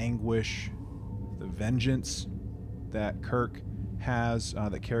pain, the anguish, the vengeance that Kirk has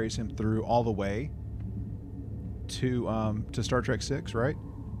that carries him through all the way to Star Trek 6, right?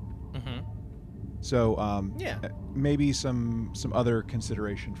 Mm-hmm. So Yeah. maybe some other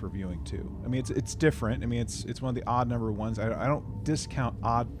consideration for viewing too. I mean, it's different. I mean, it's one of the odd number ones. I don't discount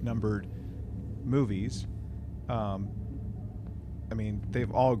odd numbered movies. I mean,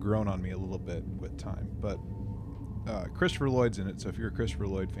 they've all grown on me a little bit with time, but Christopher Lloyd's in it. So if you're a Christopher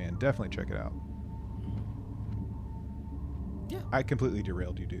Lloyd fan, definitely check it out. Yeah. I completely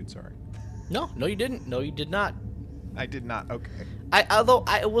derailed you, dude. Sorry. No, you didn't. No, you did not. I did not. Okay. Although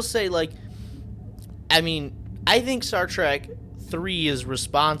I will say, like, I mean, I think Star Trek 3 is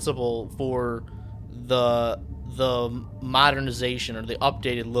responsible for the modernization or the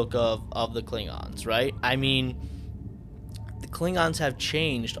updated look of the Klingons, right? I mean, the Klingons have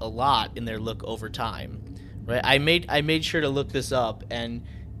changed a lot in their look over time, right? I made sure to look this up, and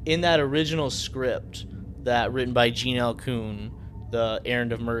in that original script that written by Gene L. Kuhn, the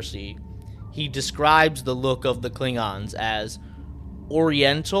Errand of Mercy, he describes the look of the Klingons as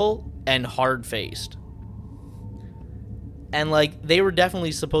oriental and hard-faced. And, like, they were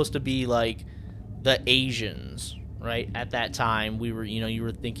definitely supposed to be, like, the Asians, right? At that time, we were, you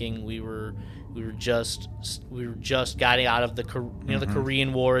were thinking we were just getting out of the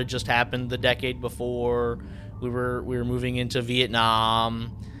Korean War had just happened the decade before. We were moving into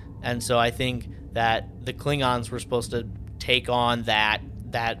Vietnam. And so I think that the Klingons were supposed to take on that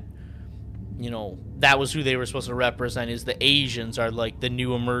was who they were supposed to represent, is the Asians are, like, the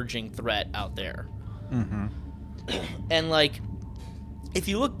new emerging threat out there. Mm-hmm. And, like, if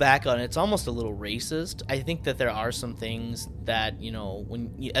you look back on it, it's almost a little racist. I think that there are some things that,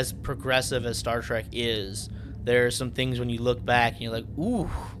 when as progressive as Star Trek is, there are some things when you look back and you're like,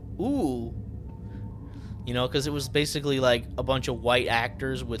 ooh. Because it was basically, like, a bunch of white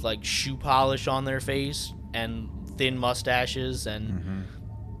actors with, like, shoe polish on their face and thin mustaches and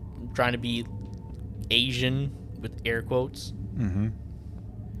trying to be Asian with air quotes. Mm-hmm.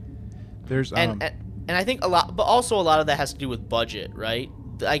 There's and I think a lot of that has to do with budget, right?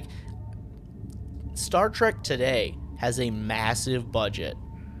 Like, Star Trek today has a massive budget,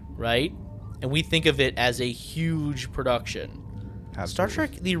 right? And we think of it as a huge production. Absolutely. Star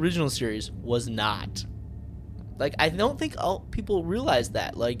Trek, the original series, was not. Like, I don't think people realize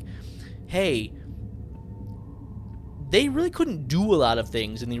that. Like, hey, they really couldn't do a lot of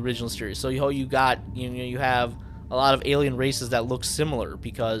things in the original series. So you have a lot of alien races that look similar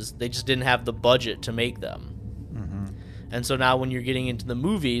because they just didn't have the budget to make them. Mm-hmm. And so now when you're getting into the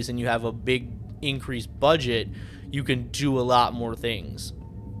movies and you have a big increased budget, you can do a lot more things.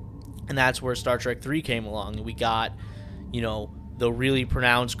 And that's where Star Trek 3 came along. And we got, the really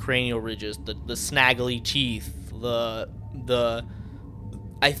pronounced cranial ridges, the snaggly teeth, I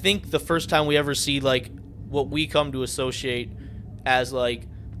think the first time we ever see, like, what we come to associate as, like,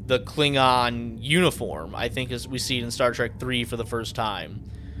 the Klingon uniform, I think, is we see it in Star Trek 3 for the first time.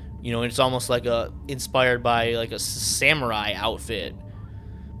 It's almost like inspired by, like, a samurai outfit.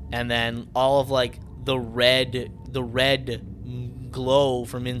 And then all of, like, the red glow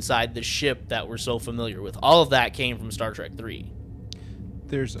from inside the ship that we're so familiar with. All of that came from Star Trek 3.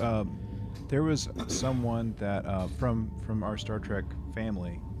 There was someone that from our Star Trek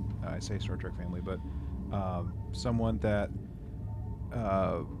family, I say Star Trek family, but someone that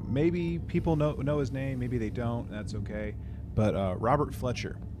maybe people know his name, maybe they don't, that's okay. But Robert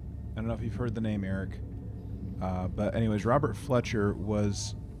Fletcher, I don't know if you've heard the name, Eric, but anyways, Robert Fletcher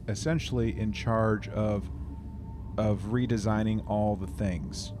was essentially in charge of redesigning all the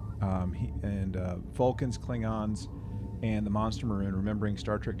things, Vulcans, Klingons, and the Monster Maroon, remembering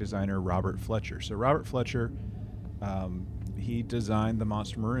Star Trek designer Robert Fletcher. So Robert Fletcher, he designed the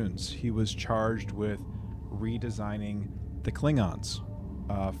Monster Maroons. He was charged with redesigning the Klingons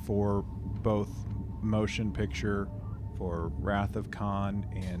for both motion picture, for Wrath of Khan,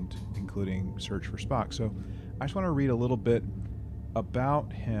 and including Search for Spock. So I just want to read a little bit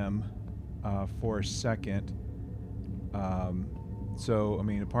about him for a second. So, I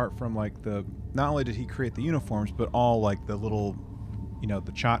mean, apart from, like, not only did he create the uniforms, but all, like, the little,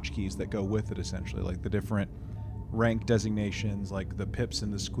 the tchotchkes that go with it, essentially, like the different rank designations, like the pips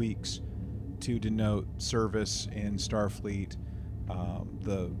and the squeaks to denote service in Starfleet.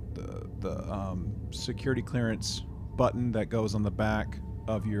 the security clearance button that goes on the back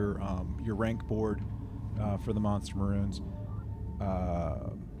of your rank board for the Monster Maroons.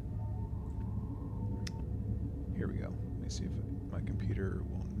 Here we go. Let me see if my computer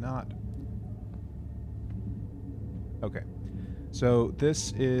will not. Okay. So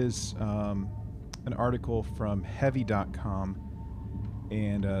this is an article from Heavy.com,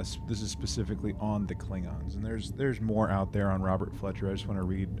 and this is specifically on the Klingons. And there's more out there on Robert Fletcher. I just want to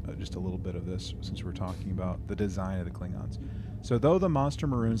read just a little bit of this since we're talking about the design of the Klingons. So though the Monster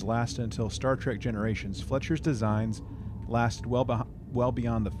Maroons lasted until Star Trek Generations, Fletcher's designs lasted well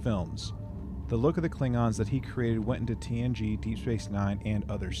beyond the films. The look of the Klingons that he created went into TNG, Deep Space Nine, and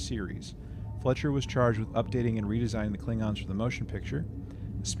other series. Fletcher was charged with updating and redesigning the Klingons for the motion picture.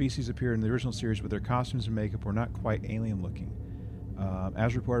 The species appeared in the original series, but their costumes and makeup were not quite alien-looking.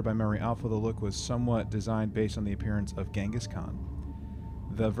 As reported by Memory Alpha, the look was somewhat designed based on the appearance of Genghis Khan.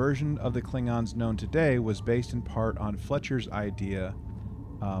 The version of the Klingons known today was based in part on Fletcher's idea,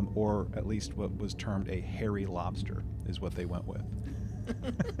 or at least what was termed a hairy lobster, is what they went with.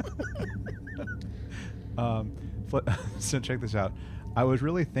 So check this out. I was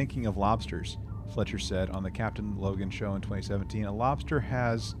really thinking of lobsters, Fletcher said on the Captain Logan show in 2017. A lobster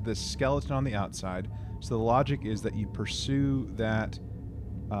has this skeleton on the outside, so the logic is that you pursue that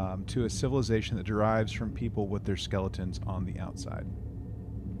to a civilization that derives from people with their skeletons on the outside.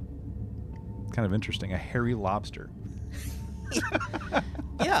 Kind of interesting. A hairy lobster.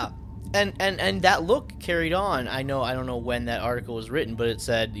 Yeah. And that look carried on. I don't know when that article was written, but it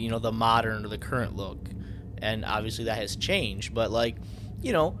said, the modern or the current look. And obviously that has changed, but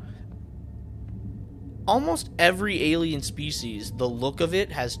almost every alien species, the look of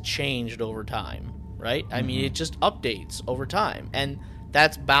it has changed over time, right? I mean, it just updates over time, and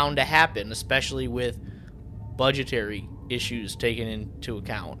that's bound to happen, especially with budgetary issues taken into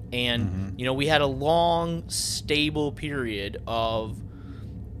account. And we had a long, stable period of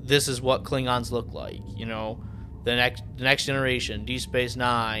this is what Klingons look like, the next generation, Deep Space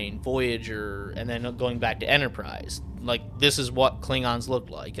Nine, Voyager, and then going back to Enterprise. Like, this is what Klingons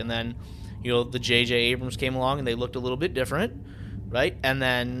look like. And then, the J.J. Abrams came along and they looked a little bit different, right? And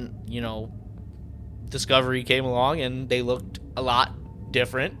then, Discovery came along and they looked a lot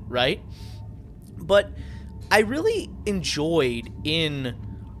different, right? But I really enjoyed in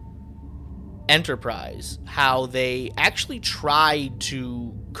Enterprise how they actually tried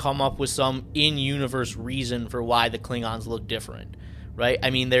to come up with some in-universe reason for why the Klingons look different, right? I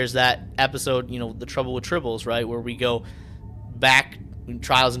mean, there's that episode, The Trouble with Tribbles, right, where we go back in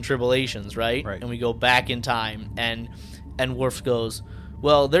Trials and Tribulations, right? And we go back in time, and Worf goes,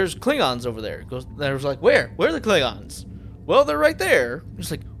 well, there's Klingons over there. There's like, where are the Klingons? Well, they're right there.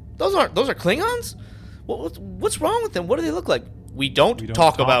 It's like, those are Klingons? What's wrong with them? What do they look like? We don't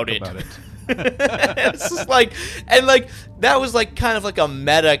talk about it. It's just like, and like that was like kind of like a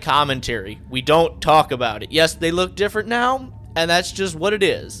meta commentary. We don't talk about it. Yes, they look different now, and that's just what it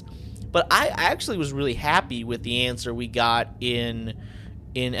is. But I actually was really happy with the answer we got in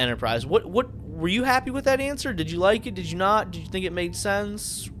Enterprise. What were you happy with that answer? Did you like it? Did you not? Did you think it made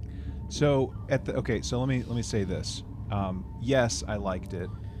sense? So so let me say this. Yes, I liked it.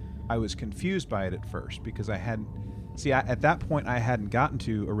 I was confused by it at first because I hadn't. See, at that point, I hadn't gotten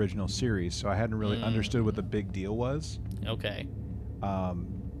to original series, so I hadn't really understood what the big deal was. Okay. I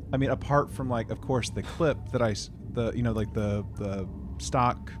mean, apart from of course, the clip that the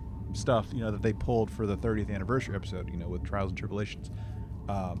stock stuff, that they pulled for the 30th anniversary episode, with Trials and Tribulations.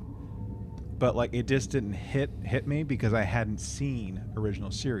 But it just didn't hit me because I hadn't seen original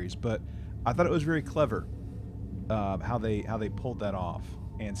series. But I thought it was very clever how they pulled that off.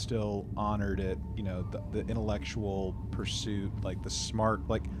 And still honored it, the intellectual pursuit, the smart,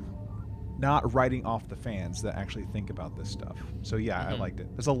 not writing off the fans that actually think about this stuff. So yeah, I liked it.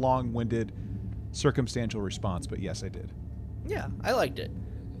 It's a long-winded, circumstantial response, but yes, I did. Yeah, I liked it.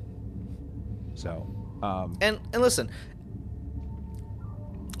 So, and listen,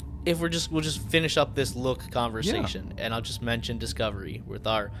 if we'll just finish up this look conversation, and I'll just mention Discovery with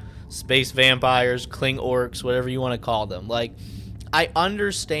our space vampires, Kling orcs, whatever you want to call them, I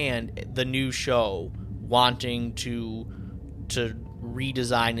understand the new show wanting to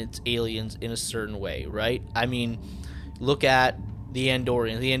redesign its aliens in a certain way, right? I mean, look at the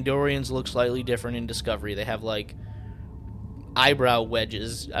Andorians. The Andorians look slightly different in Discovery. They have eyebrow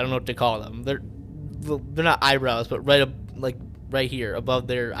wedges. I don't know what to call them. They're not eyebrows, but right here above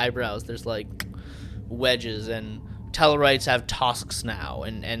their eyebrows, there's wedges. And Tellarites have tusks now,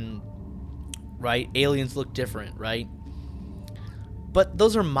 and right, aliens look different, right? But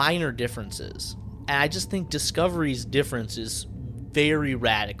those are minor differences. And I just think Discovery's difference is very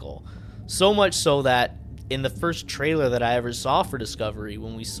radical. So much so that in the first trailer that I ever saw for Discovery,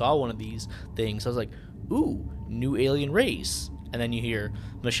 when we saw one of these things, I was like, ooh, new alien race. And then you hear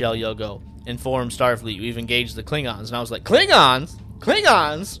Michelle Yeoh go, inform Starfleet, we've engaged the Klingons. And I was like, Klingons?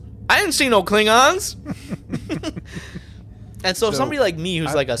 Klingons? I didn't see no Klingons. And so if somebody like me,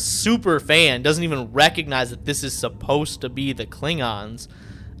 who's like a super fan, doesn't even recognize that this is supposed to be the Klingons,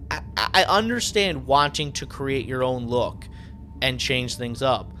 I understand wanting to create your own look and change things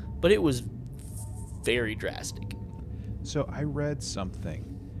up, but it was very drastic. So I read something.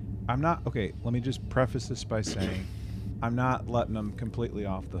 I'm not okay. Let me just preface this by saying I'm not letting them completely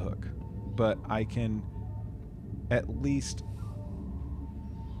off the hook, but I can at least.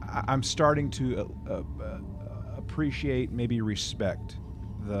 I'm starting to appreciate, maybe respect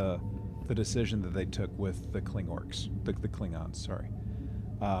the decision that they took with the Klingorks, the Klingons. Sorry,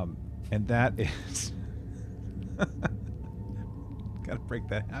 and that is. Gotta break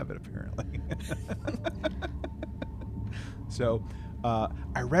that habit, apparently. So,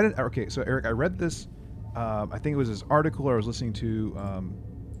 I read it. Okay, so Eric, I read this. I think it was this article, or I was listening to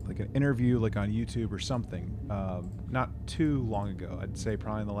like an interview, like on YouTube or something. Not too long ago. I'd say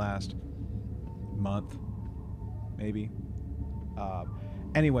probably in the last month, maybe.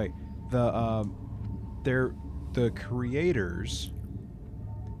 Anyway, the creators.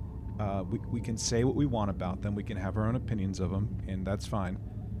 We can say what we want about them. We can have our own opinions of them, and that's fine.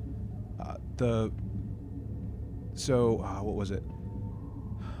 What was it?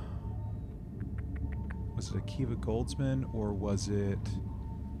 Was it Akiva Goldsman, or was it?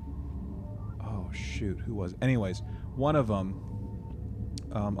 Oh shoot, who was it? Anyways, one of them,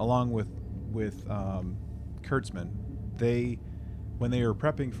 along with Kurtzman, when they were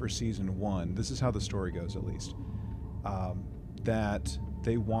prepping for season 1, this is how the story goes, at least. That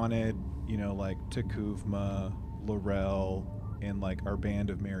they wanted, like Takuvma, Laurel, and like our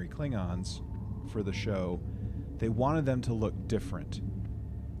band of merry Klingons for the show. They wanted them to look different,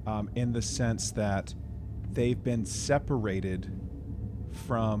 in the sense that they've been separated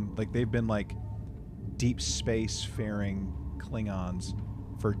from, like, they've been like deep space faring Klingons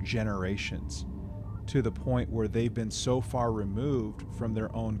for generations, to the point where they've been so far removed from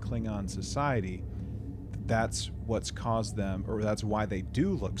their own Klingon society. That's what's caused them, or that's why they do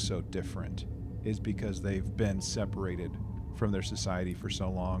look so different, is because they've been separated from their society for so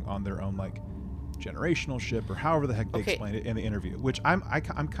long on their own, like, generational ship, or however the heck they explained it in the interview, which I'm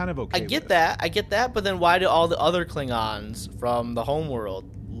kind of okay with. I get that, but then why do all the other Klingons from the homeworld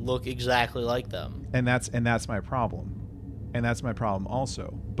look exactly like them? And that's my problem. And that's my problem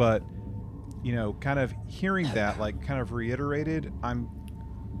also. But, kind of hearing that, like, kind of reiterated, I'm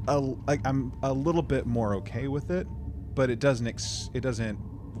a little bit more okay with it, but it doesn't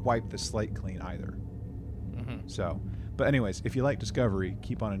wipe the slate clean either. Mm-hmm. So, but anyways, if you like Discovery,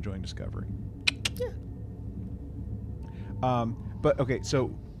 keep on enjoying Discovery. Yeah. But okay, so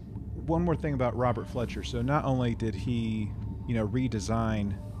one more thing about Robert Fletcher. So not only did he,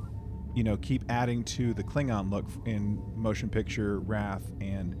 redesign, keep adding to the Klingon look in Motion Picture, Wrath,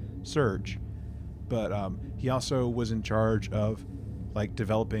 and Surge, but he also was in charge of, like,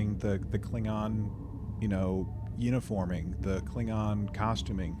 developing the Klingon, uniforming, the Klingon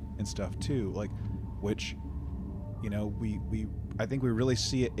costuming and stuff too, like, which, I think we really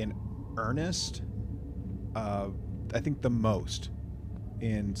see it in earnest. I think the most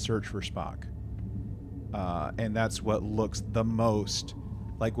in Search for Spock, and that's what looks the most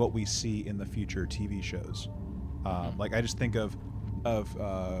like what we see in the future TV shows. Like, I just think of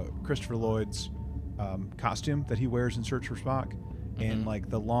Christopher Lloyd's costume that he wears in Search for Spock, and like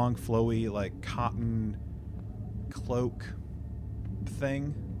the long flowy, like, cotton cloak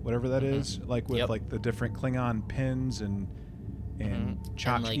thing, whatever that is, like with like the different Klingon pins and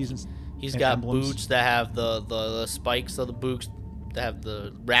tchotchkes, and he's got emblems. Boots that have the spikes of the boots that have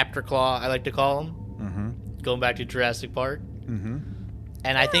the raptor claw, I like to call them. Going back to Jurassic Park.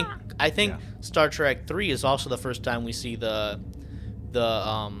 And I think Star Trek 3 is also the first time we see the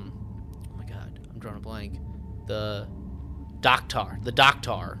oh my god, I'm drawing a blank. The Doctar,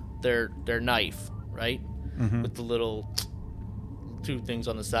 their knife, right? With the little 2 things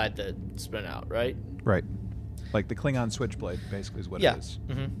on the side that spin out, right? Right. Like the Klingon switchblade, basically, is what it is.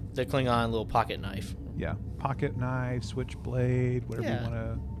 The Klingon little pocket knife. Yeah. Pocket knife, switchblade, whatever you want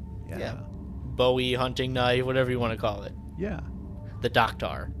to... Yeah. Bowie hunting knife, whatever you want to call it. Yeah. The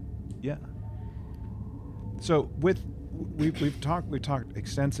Doctar. Yeah. So we've talked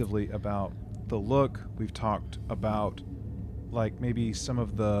extensively about the look. We've talked about, like, maybe some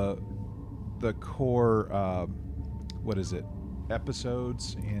of the core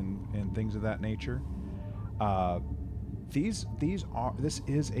episodes and things of that nature. this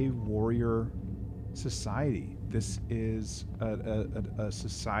is a warrior society. This is a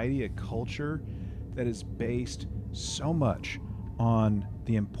society, a culture that is based so much on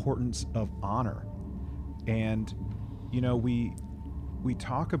the importance of honor. And we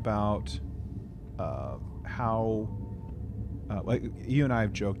talk about how like you and I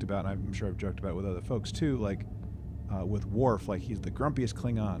have joked about, and I'm sure I've joked about it with other folks too, like with Worf, like he's the grumpiest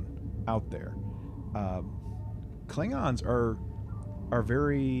Klingon out there. Klingons are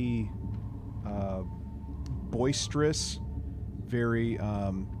very boisterous, very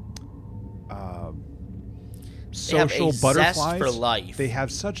social butterflies. Zest for life. They have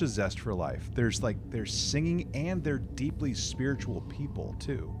such a zest for life. There's singing, and they're deeply spiritual people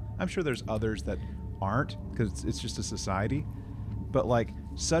too. I'm sure there's others that aren't, because it's just a society, but like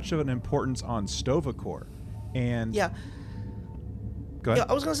such of an importance on Stovacor. And yeah, go ahead.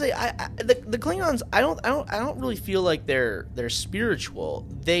 yeah, I was gonna say the Klingons. I don't really feel like they're spiritual.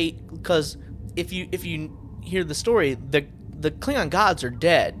 Because if you hear the story, the Klingon gods are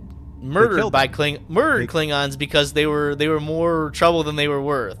dead, murdered by Klingons because they were more trouble than they were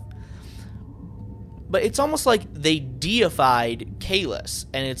worth. But it's almost like they deified Kahless,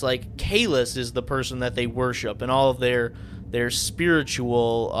 and it's like Kahless is the person that they worship, and all of their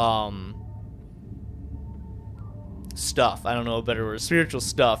spiritual stuff, I don't know a better word, spiritual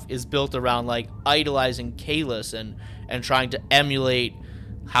stuff is built around like idolizing Kahless and trying to emulate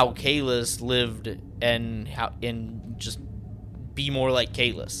how Kahless lived and just be more like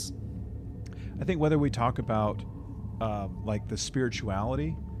Kahless. I think whether we talk about like the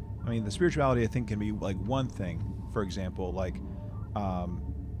spirituality, I mean, the spirituality I think can be like one thing. For example, like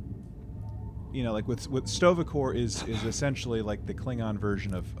like with Stovacor is essentially like the Klingon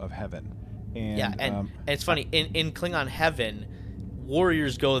version of heaven. And, yeah, and it's funny, in Klingon heaven,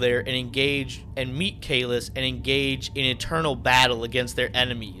 warriors go there and engage and meet Kahless and engage in eternal battle against their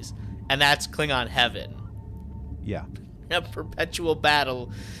enemies, and that's Klingon heaven. Yeah, a perpetual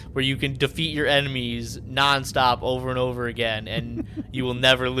battle where you can defeat your enemies nonstop over and over again, and you will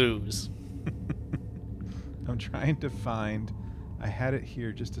never lose. I'm trying to find. I had it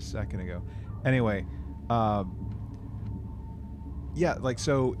here just a second ago. Anyway, yeah, like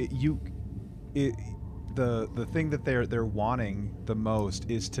so the thing that they're wanting the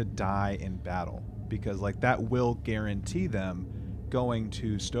most is to die in battle, because like that will guarantee them going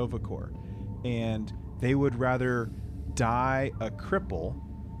to Stovacor, and they would rather die a cripple,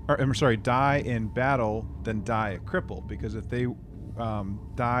 or I'm sorry, die in battle than die a cripple, because if they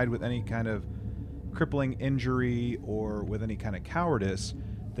died with any kind of crippling injury or with any kind of cowardice,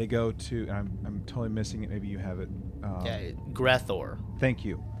 they go to, and I'm totally missing it, maybe you have it. Grethor. Thank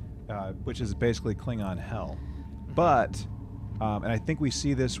you. Which is basically Klingon hell. But, and I think we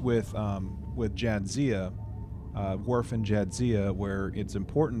see this with Jadzia, Worf and Jadzia, where it's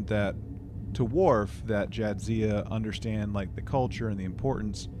important that to Worf that Jadzia understand like the culture and the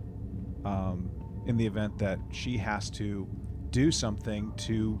importance in the event that she has to do something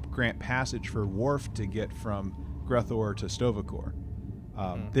to grant passage for Worf to get from Grethor to Stovacor.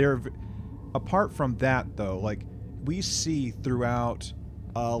 Apart from that, though, like we see throughout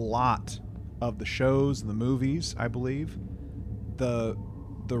a lot of the shows and the movies, I believe, the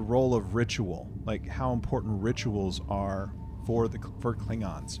role of ritual, like how important rituals are for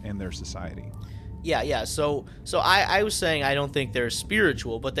Klingons and their society. Yeah. So I was saying I don't think they're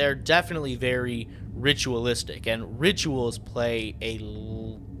spiritual, but they're definitely very ritualistic, and rituals play a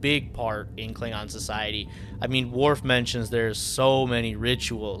big part in Klingon society. I mean, Worf mentions there's so many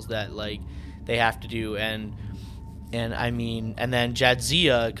rituals that like they have to do, and I mean, and then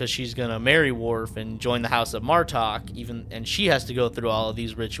Jadzia, because she's gonna marry Worf and join the House of Martok, and she has to go through all of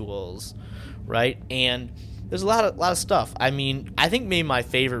these rituals, right? And there's a lot of stuff. I mean, I think maybe my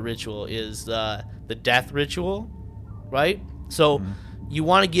favorite ritual is the death ritual, right? So you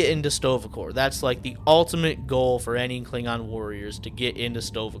want to get into Stovacor. That's like the ultimate goal for any Klingon warriors, to get into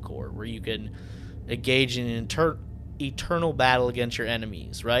Stovacor, where you can engage in an eternal battle against your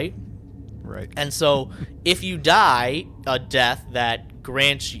enemies, right? Right. And so if you die a death that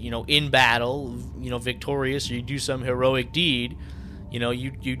grants, in battle, victorious, or you do some heroic deed,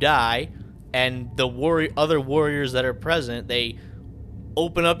 you die, and the other warriors that are present, they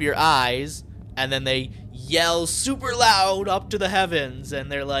open up your eyes, and then they yell super loud up to the heavens,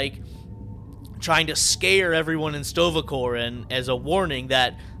 and they're like trying to scare everyone in Stovacor, and as a warning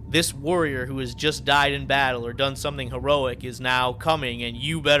that this warrior who has just died in battle or done something heroic is now coming, and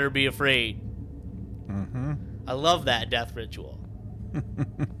you better be afraid. Mm-hmm. I love that death ritual.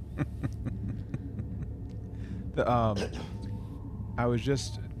 I was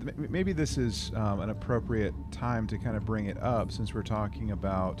just maybe this is an appropriate time to kind of bring it up since we're talking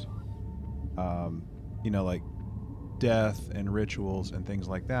about, like death and rituals and things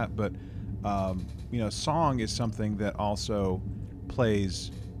like that. But, song is something that also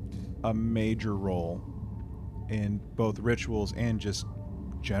plays a major role in both rituals and just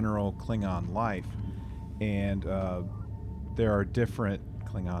general Klingon life. And there are different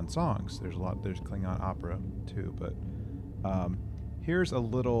Klingon songs. There's Klingon opera too, but here's a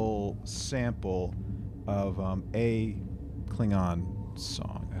little sample of a Klingon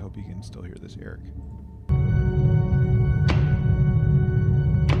song. I hope you can still hear this, Eric.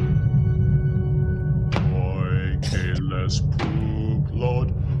 Koi keles puk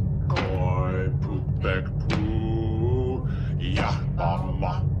lod, koi puk bek pu, ya ba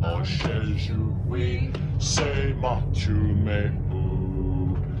ma o sheju wi, se ma chu me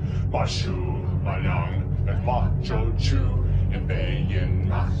u, ma shu ma yang and ma jo chu, and bei yin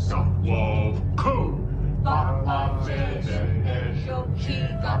ma sa wo ku. Ba ma ze ze e shu chi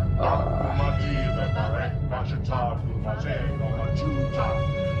ga, ba ma ji be ba re, ma shi ta ku ma ze no ma chu ta,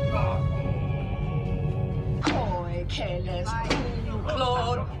 ma o. Koi keles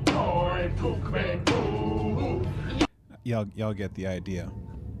Claude. Koi puk me pu. Y'all get the idea.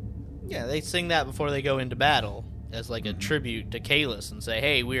 Yeah, they sing that before they go into battle as like a tribute to Kalis and say,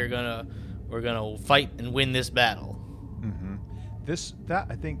 "Hey, we're gonna fight and win this battle."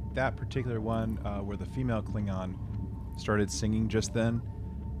 I think that particular one where the female Klingon started singing just then,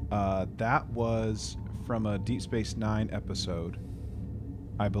 that was from a Deep Space Nine episode,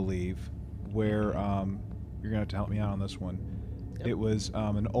 I believe, where you're gonna have to help me out on this one. Yep. It was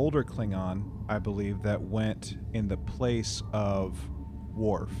an older Klingon, I believe, that went in the place of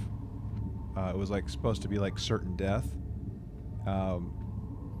Worf. It was like supposed to be like certain death.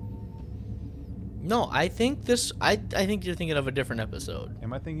 No, I think I think you're thinking of a different episode.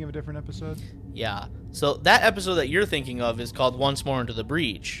 Am I thinking of a different episode? Yeah. So that episode that you're thinking of is called Once More Into the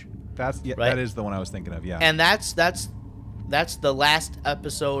Breach. Right? That is the one I was thinking of. Yeah. And that's the last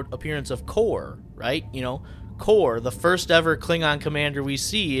episode appearance of Kor, right? Kor, the first ever Klingon commander we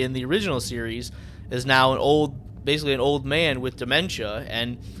see in the original series, is now basically an old man with dementia,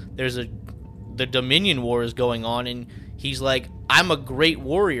 and the Dominion War is going on, and he's like, I'm a great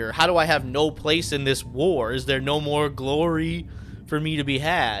warrior. How do I have no place in this war? Is there no more glory for me to be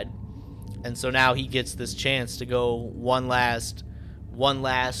had? And so now he gets this chance to go one last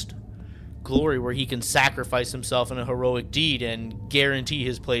glory where he can sacrifice himself in a heroic deed and guarantee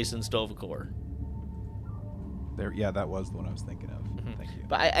his place in Stovacor. Yeah, that was the one I was thinking of. Thank you.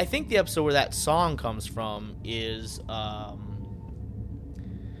 But I think the episode where that song comes from is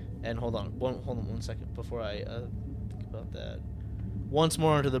and hold on one second before I think about that. Once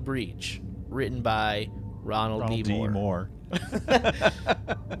More Into the Breach, written by Ronald D. Moore.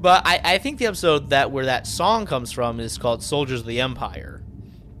 But I think the episode where that song comes from is called Soldiers of the Empire,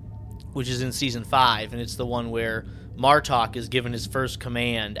 which is in season 5, and it's the one where Martok is given his first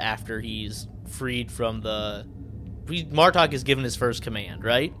command after he's freed from Martok is given his first command,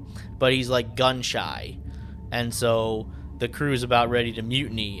 right? But he's like gun shy, and so the crew's about ready to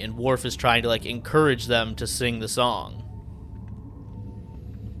mutiny, and Worf is trying to like encourage them to sing the song.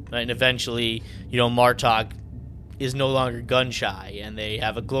 Right? And eventually, Martok is no longer gun shy, and they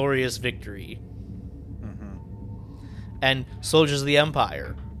have a glorious victory. And Soldiers of the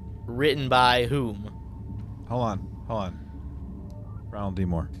Empire, written by whom? Hold on. Ronald D.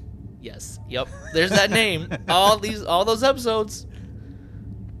 Moore. Yes. Yep. There's that name. all those episodes.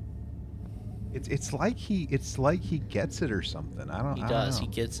 It's like he gets it or something. I don't know. He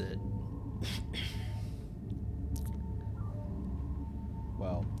gets it.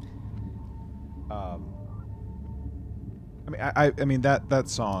 Well, I mean that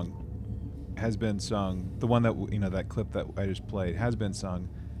song has been sung. The one that that clip that I just played has been sung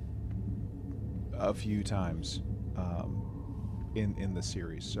a few times in the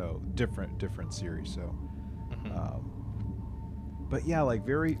series. So different series. So, but yeah, like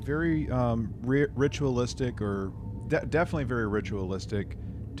very ritualistic, or definitely very ritualistic,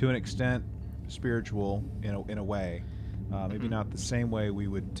 to an extent spiritual in a way. Maybe not the same way we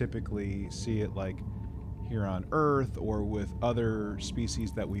would typically see it like here on Earth or with other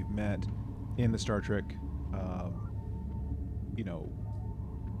species that we've met in the Star Trek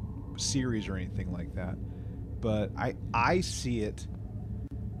series or anything like that. But I see it.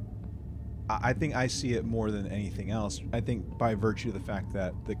 I think I see it more than anything else. I think by virtue of the fact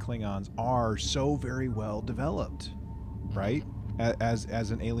that the Klingons are so very well developed, right? As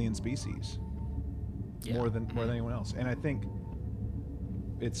an alien species, more than anyone else. And I think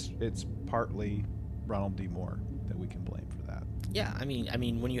it's partly Ronald D. Moore that we can blame for that. Yeah, I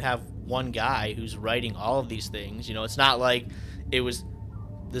mean, when you have one guy who's writing all of these things, it's not like it was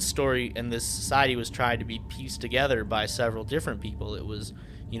this story and this society was tried to be pieced together by several different people. It was,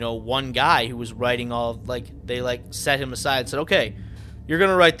 one guy who was writing all of, they set him aside and said, "Okay, you're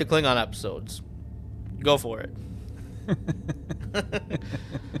gonna write the Klingon episodes. Go for it."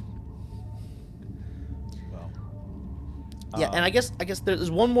 Yeah, and I guess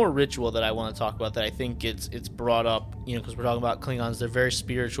there's one more ritual that I want to talk about that I think it's brought up, because we're talking about Klingons. They're very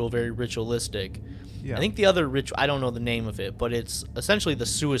spiritual, very ritualistic. Yeah. I think the other ritual, I don't know the name of it, but it's essentially the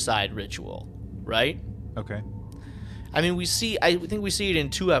suicide ritual, right? Okay. I mean, I think we see it in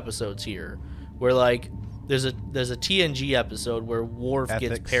 2 episodes here, where there's a TNG episode where Worf gets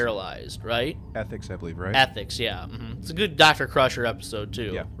Ethics. paralyzed, right? Ethics, I believe, right? Ethics, yeah. It's a good Dr. Crusher episode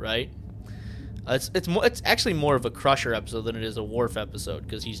too, Yeah. right? It's actually more of a Crusher episode than it is a Worf episode,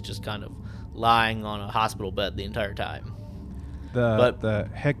 because he's just kind of lying on a hospital bed the entire time. The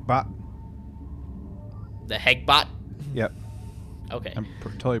Heckbot. The Hegbot. Yep. Okay. I'm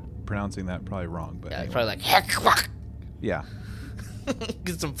totally pronouncing that probably wrong, but Yeah, anyway. probably like Hegbot. Yeah.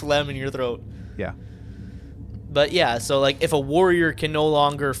 Get some phlegm in your throat. Yeah. But yeah, so if a warrior can no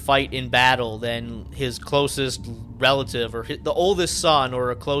longer fight in battle, then his closest relative or the oldest son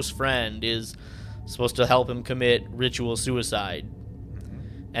or a close friend is supposed to help him commit ritual suicide.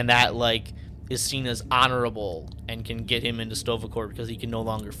 And that is seen as honorable and can get him into Sto-vo-kor because he can no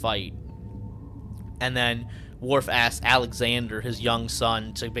longer fight. And then Worf asks Alexander, his young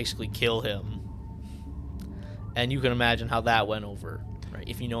son, to basically kill him. And you can imagine how that went over, right?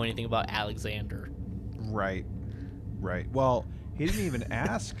 If you know anything about Alexander. Right. Well, he didn't even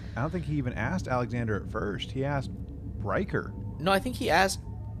ask. I don't think he even asked Alexander at first. He asked Riker. No, I think he asked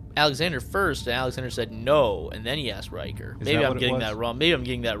Alexander first, and Alexander said no, and then he asked Riker. Is Maybe that I'm what it getting was? that wrong. Maybe I'm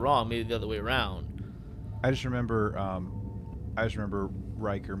getting that wrong. Maybe the other way around. I just remember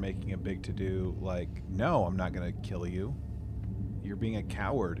Riker making a big to-do, no, I'm not going to kill you. You're being a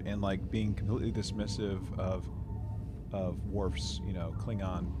coward, and being completely dismissive of Worf's,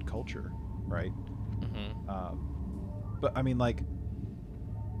 Klingon culture, right? Mm-hmm. But I mean,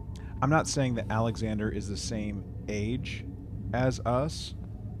 I'm not saying that Alexander is the same age as us,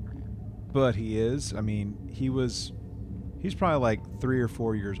 but he is. I mean, he's probably 3 or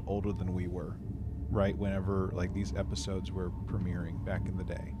 4 years older than we were, right? Whenever these episodes were premiering back in the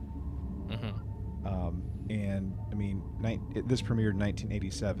day. Mm-hmm. And I mean, this premiered in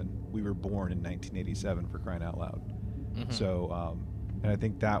 1987. We were born in 1987, for crying out loud. Mm-hmm. So, and I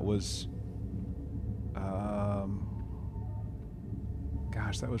think that was,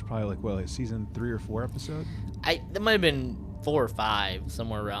 that was probably a season 3 or 4 episode. That might have been 4 or 5,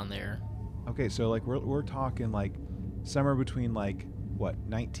 somewhere around there. Okay, so we're talking somewhere between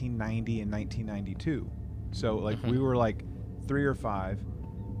 1990 and 1992. So Mm-hmm. we were 3 or 5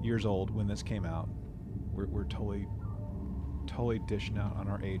 years old when this came out. We're totally dishing out on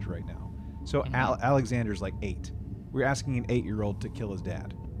our age right now. So Mm-hmm. Alexander's 8. We're asking an 8-year-old to kill his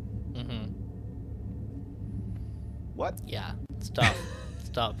dad. Mm-hmm. What? Yeah, it's tough. It's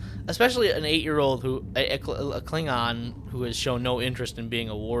tough. Especially an 8-year-old a Klingon who has shown no interest in being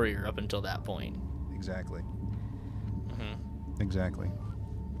a warrior up until that point. Exactly. Mm-hmm. Exactly.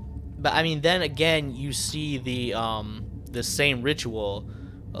 But I mean, then again, you see the same ritual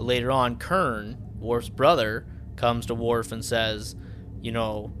later on. Kern, Worf's brother, comes to Worf and says,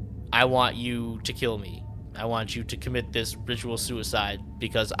 I want you to kill me. I want you to commit this ritual suicide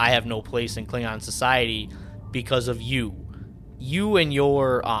because I have no place in Klingon society because of you. You and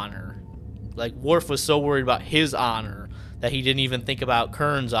your honor. Worf was so worried about his honor that he didn't even think about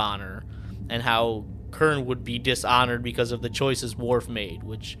Kern's honor and how Kern would be dishonored because of the choices Worf made,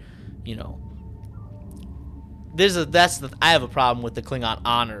 which, I have a problem with the Klingon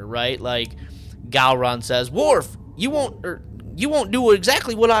honor, right? Gowron says, Worf, you won't do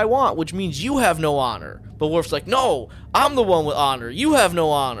exactly what I want, which means you have no honor. But Worf's like, no, I'm the one with honor. You have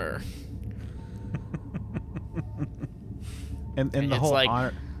no honor. and the it's whole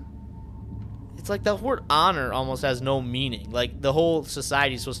honor. It's the word honor almost has no meaning. The whole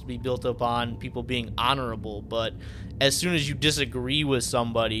society is supposed to be built upon people being honorable, but as soon as you disagree with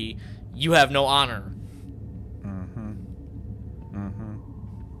somebody, you have no honor.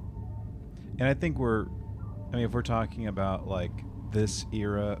 And I think if we're talking about this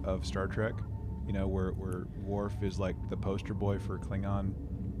era of Star Trek, where Worf is the poster boy for Klingon,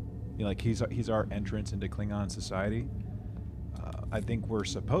 he's our entrance into Klingon society. I think we're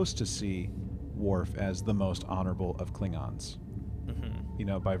supposed to see Worf as the most honorable of Klingons,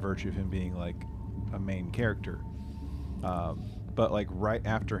 by virtue of him being a main character. But right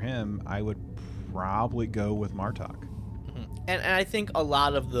after him, I would probably go with Martok. and I think a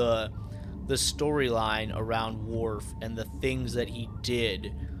lot of the storyline around Worf and the things that he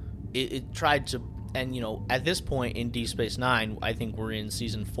did, it tried to, and at this point in Deep Space Nine, I think we're in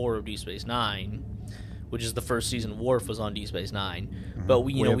season 4 of Deep Space Nine, which is the first season Worf was on Deep Space Nine. Mm-hmm. But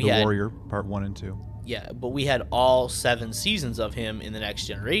we had had Warrior Part 1 and 2. Yeah, but we had all 7 seasons of him in The Next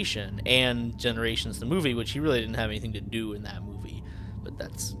Generation and Generations the movie, which he really didn't have anything to do in that movie. But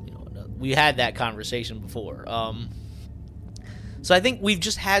that's we had that conversation before. So I think we've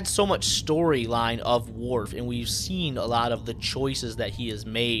just had so much storyline of Worf, and we've seen a lot of the choices that he has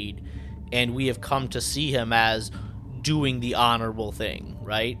made, and we have come to see him as doing the honorable thing,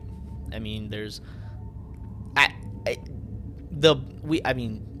 right? I mean,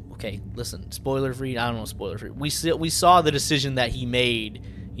 okay, listen, spoiler free. I don't know, spoiler free. We saw the decision that he made,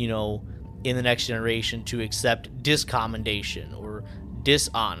 in The Next Generation to accept discommendation or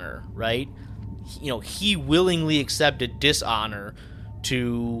dishonor, right? He willingly accepted dishonor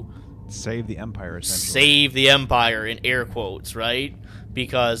to save the Empire, essentially. Save the Empire, in air quotes, right?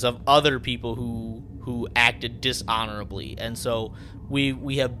 Because of other people who acted dishonorably. And so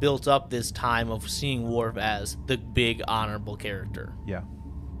we have built up this time of seeing Worf as the big honorable character. Yeah.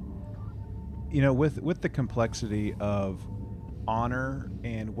 With the complexity of honor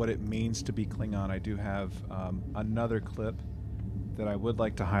and what it means to be Klingon, I do have another clip that I would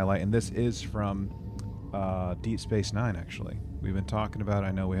like to highlight, and this is from Deep Space Nine, actually. We've been talking about,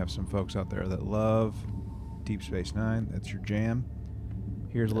 I know we have some folks out there that love Deep Space Nine. That's your jam.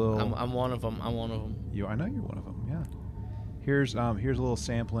 Here's a little... I'm one of them. I'm one of them. I know you're one of them, yeah. Here's a little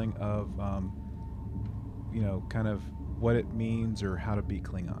sampling of, kind of what it means or how to be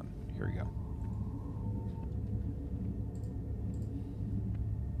Klingon. Here we go.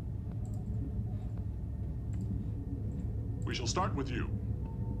 We shall start with you.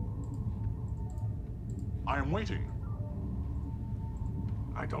 I am waiting.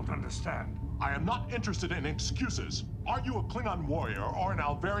 I don't understand. I am not interested in excuses. Are you a Klingon warrior or an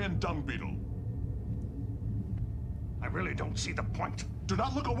Alvarian dung beetle? I really don't see the point. Do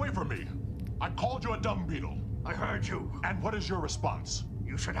not look away from me. I called you a dung beetle. I heard you. And what is your response?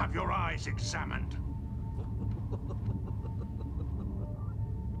 You should have your eyes examined.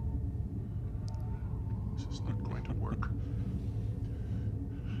 This is not going to work.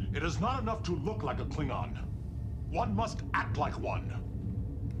 It is not enough to look like a Klingon. One must act like one.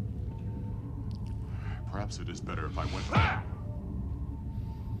 Perhaps it is better if I went... Ah!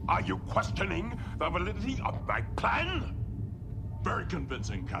 Are you questioning the validity of my plan? Very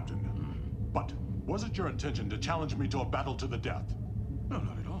convincing, Captain. But was it your intention to challenge me to a battle to the death? No,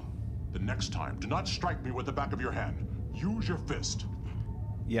 not at all. The next time, do not strike me with the back of your hand. Use your fist.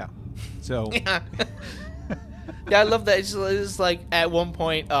 Yeah. So... Yeah, I love that. It's like at one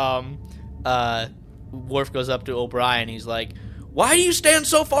point, Worf goes up to O'Brien. He's like, "Why do you stand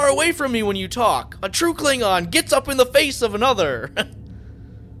so far away from me when you talk? A true Klingon gets up in the face of another."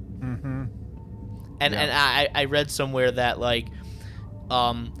 Mm-hmm. And I read somewhere that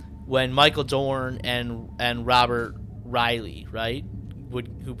when Michael Dorn and Robert Riley, right,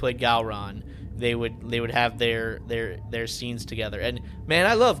 who played Gowron, they would have their scenes together. And man,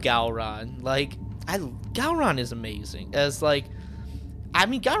 I love Gowron. Gowron is amazing.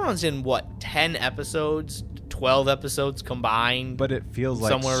 Gowron's in 10 episodes, 12 episodes combined, but it feels like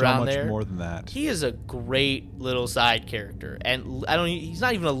somewhere so around much there. more than that. He is a great little side character, and he's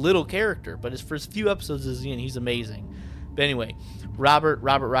not even a little character, but his first few episodes he's amazing. But anyway, Robert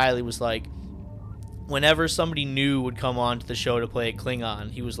Riley was like, whenever somebody new would come on to the show to play a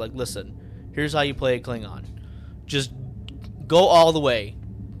Klingon, he was like, "Listen, here's how you play a Klingon. Just go all the way."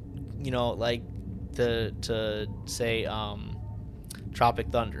 To say Tropic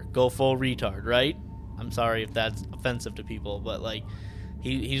Thunder, go full retard, right? I'm sorry if that's offensive to people, but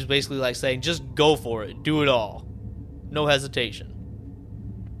he's basically saying, just go for it, do it all, no hesitation.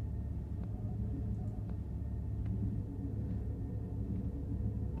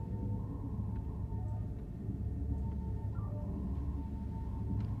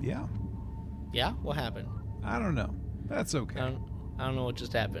 Yeah, what happened? I don't know. That's okay. I don't know what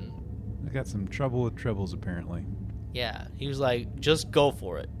just happened. I got some trouble with tribbles, apparently. Yeah, he was like, just go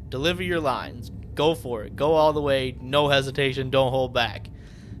for it. Deliver your lines. Go for it. Go all the way. No hesitation. Don't hold back.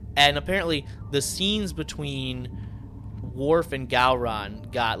 And apparently, the scenes between Worf and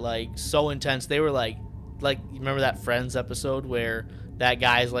Gowron got, so intense. They were you remember that Friends episode where that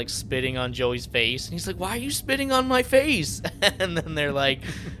guy's, spitting on Joey's face? And he's like, "Why are you spitting on my face?" And then they're,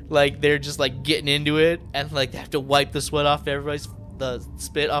 they're just, getting into it. And, they have to wipe the spit off everybody's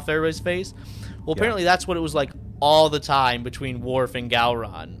face. Well, apparently that's what it was like all the time between Worf and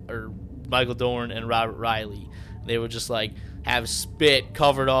Gowron, or Michael Dorn and Robert Riley. They were just have spit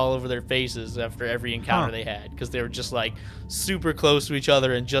covered all over their faces after every encounter they had, because they were just like super close to each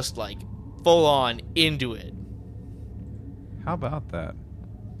other and just like full on into it. How about that?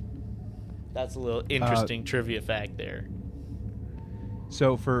 That's a little interesting trivia fact there.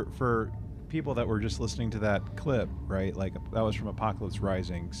 So for people that were just listening to that clip, right? Like that was from Apocalypse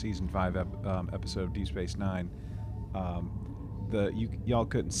Rising, season 5, episode of Deep Space Nine. Y'all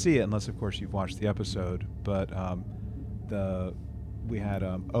couldn't see it unless, of course, you've watched the episode. But we had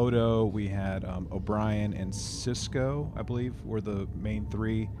Odo, we had O'Brien, and Cisco, I believe, were the main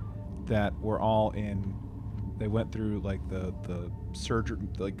three that were all in. They went through like the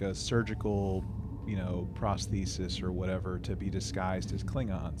a surgical, prosthesis or whatever to be disguised as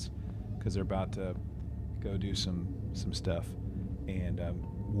Klingons, because they're about to go do some stuff, and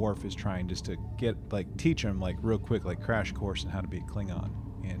Worf is trying just to teach him real quick, crash course on how to be a Klingon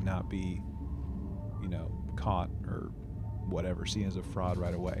and not be, caught or whatever, seen as a fraud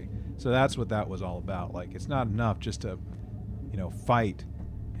right away. So that's what that was all about. It's not enough just to, fight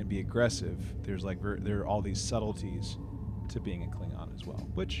and be aggressive. There's there are all these subtleties to being a Klingon as well,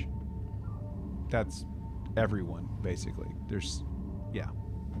 which that's everyone basically. There's, yeah.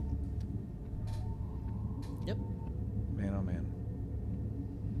 Yep. Man, oh man.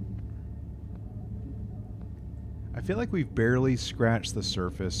 I feel like we've barely scratched the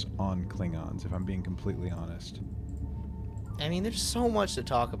surface on Klingons, if I'm being completely honest. I mean, there's so much to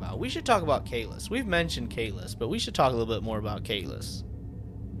talk about. We should talk about Kahless. We've mentioned Kahless, but we should talk a little bit more about Kahless.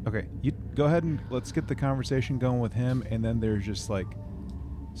 Okay, you go ahead and let's get the conversation going with him, and then there's just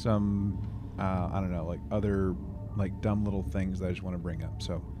some, I don't know, other dumb little things that I just want to bring up.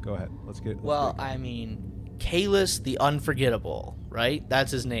 So go ahead, let's get it. Well, I mean, Kahless the Unforgettable, right?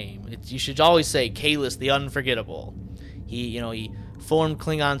 That's his name. You should always say Kahless the Unforgettable. He formed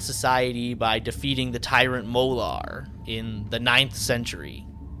Klingon society by defeating the tyrant Molar in the 9th century,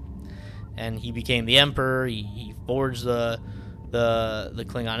 and he became the emperor. He forged the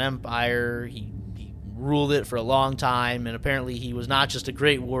Klingon Empire. He ruled it for a long time, and apparently he was not just a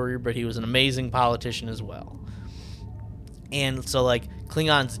great warrior, but he was an amazing politician as well. And so,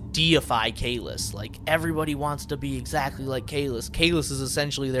 Klingons deify Kahless. Everybody wants to be exactly like Kahless. Kahless is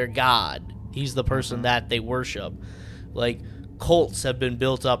essentially their god. He's the person that they worship. Cults have been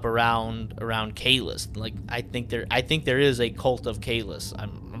built up around Kahless. I think there is a cult of Kahless.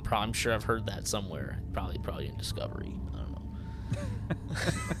 I'm sure I've heard that somewhere. Probably in Discovery. I don't know.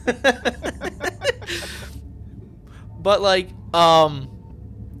 But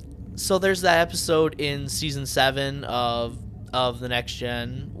so there's that episode in season 7 of the Next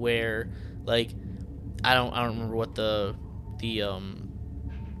Gen where I don't remember what the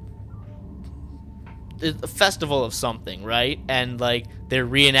festival of something, right? And they're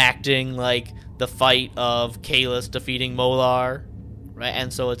reenacting the fight of Kahless defeating Molar, right?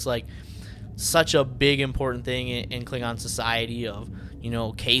 And so it's such a big important thing in Klingon society of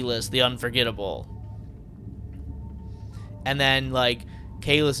Kahless the Unforgettable. And then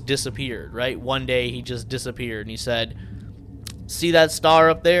Kahless disappeared, right? One day he just disappeared, and he said, "See that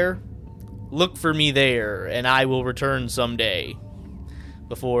star up there? Look for me there, and I will return someday."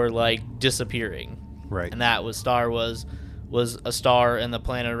 Before disappearing. Right. And that star was a star, and the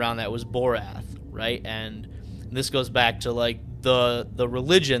planet around that was Borath, right? And this goes back to the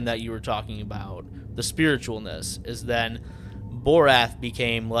religion that you were talking about, the spiritualness, is then Borath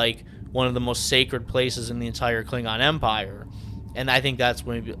became one of the most sacred places in the entire Klingon Empire. And I think that's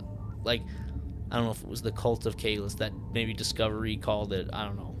maybe I don't know if it was the cult of Kahless that maybe Discovery called it, I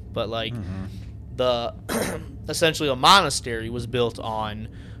don't know. But the essentially a monastery was built on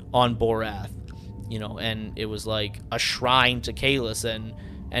Borath, and it was a shrine to Kahless,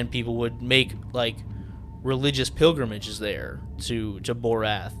 and people would make religious pilgrimages there to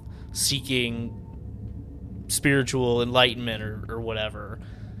Borath, seeking spiritual enlightenment or whatever,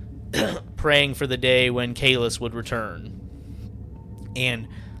 praying for the day when Kahless would return. And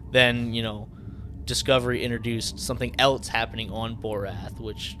then, Discovery introduced something else happening on Borath,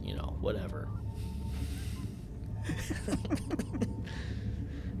 which, whatever.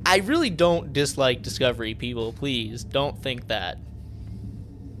 I really don't dislike Discovery, people. Please, don't think that.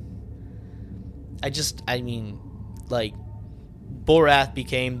 Borath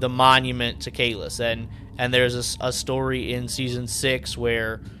became the monument to Kahless, and there's a story in season 6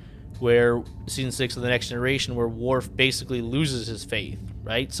 where season 6 of the Next Generation where Worf basically loses his faith,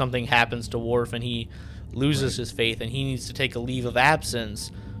 right? Something happens to Worf and he loses his faith, and he needs to take a leave of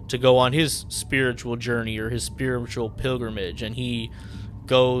absence to go on his spiritual journey or his spiritual pilgrimage, and he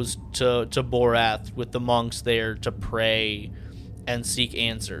goes to Borath with the monks there to pray and seek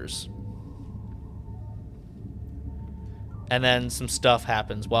answers. and then some stuff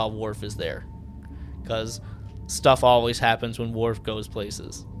happens while Worf is there, because stuff always happens when Worf goes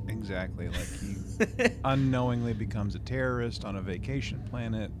places. Exactly. Like he unknowingly becomes a terrorist on a vacation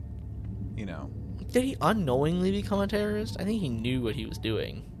planet. You know. Did he unknowingly become a terrorist? I think he knew what he was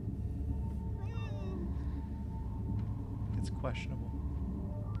doing. It's questionable.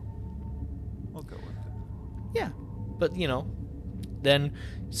 We'll go with it. Yeah, but then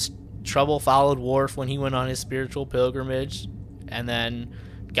trouble followed Worf when he went on his spiritual pilgrimage, and then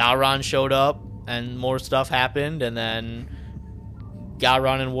Gowron showed up, and more stuff happened, and then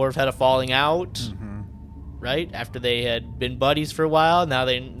Gowron and Worf had a falling out, right? After they had been buddies for a while, now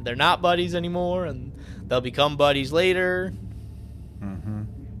they're not buddies anymore, and they'll become buddies later.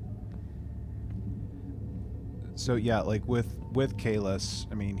 So yeah, like with Kahless,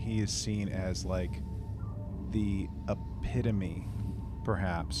 I mean, he is seen as like the epitome,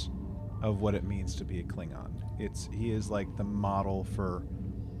 perhaps, of what it means to be a Klingon. He is like the model for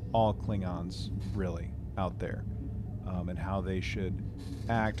all Klingons, really, out there, and how they should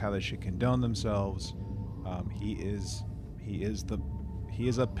act, how they should condone themselves. He is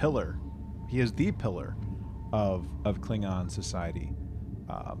a pillar. He is the pillar of Klingon society.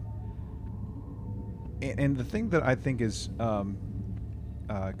 And the thing that I think is kind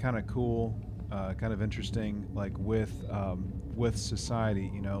of cool, kind of interesting, like with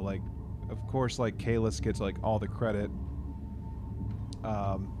society, like, of course, like Kahless gets like all the credit,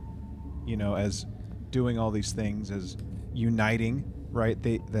 as doing all these things, as uniting, right?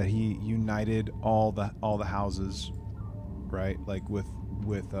 That he united all the houses, right? Like with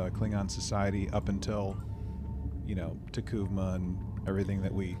Klingon society up until, T'Kuvma and everything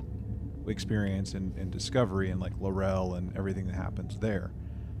that we experience in Discovery, and like L'Rell and everything that happens there.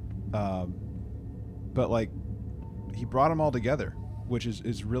 But like he brought them all together, which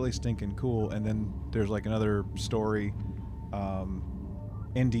is really stinking cool. And then there's like another story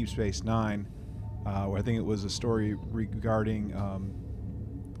in Deep Space Nine, where I think it was a story regarding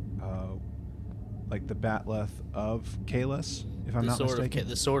like the Batleth of Kahless, if I'm not mistaken.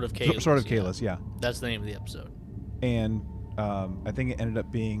 The Sword of Kahless. Sword of Kahless, yeah. That's the name of the episode. And I think it ended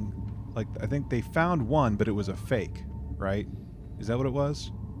up being like, I think they found one, but it was a fake, right? Is that what it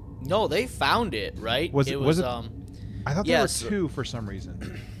was? No, they found it, right? Was it? I thought there were yes. two for some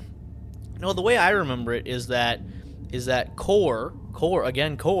reason. No, the way I remember it is that Kor, More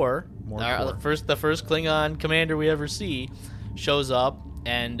the Kor. first Klingon commander we ever see, shows up,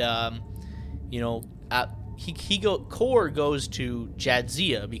 and Kor goes to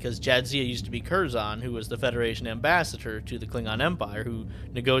Jadzia, because Jadzia used to be Curzon, who was the Federation ambassador to the Klingon Empire, who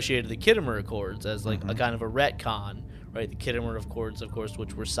negotiated the Khitomer Accords as like a kind of a retcon, right? The Khitomer Accords, of course,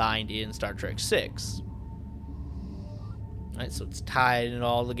 which were signed in Star Trek VI. Right, so it's tied it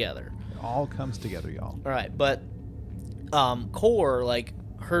all together. It all comes together, y'all. All right, but Kor like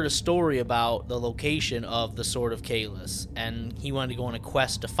heard a story about the location of the Sword of Kahless, and he wanted to go on a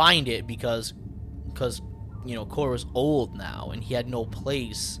quest to find it because Kor was old now, and he had no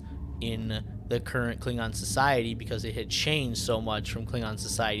place in the current Klingon society because it had changed so much from Klingon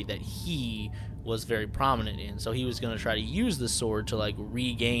society that he was very prominent in. So he was going to try to use the sword to like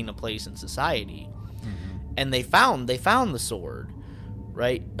regain a place in society. And they found the sword,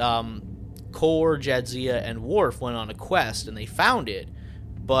 right? Kor, Jadzia, and Worf went on a quest, and they found it,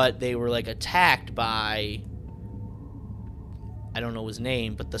 but they were like attacked by, I don't know his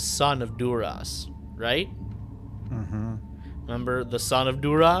name, but the son of Duras, right? Remember the son of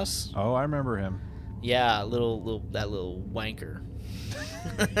Duras? Oh, I remember him. Yeah, that little wanker.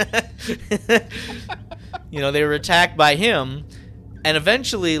 They were attacked by him, and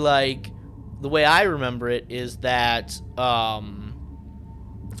eventually, like, the way I remember it is that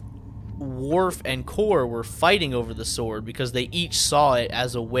Worf and Kor were fighting over the sword because they each saw it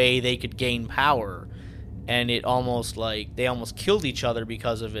as a way they could gain power, and they almost killed each other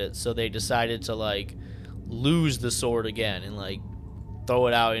because of it. So they decided to like lose the sword again and like throw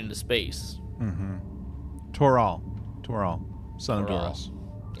it out into space. Toral, son of Duras.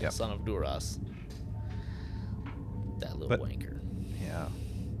 Yeah, yep. Son of Duras. That little wanker. Yeah.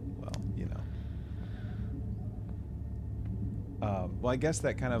 Well, I guess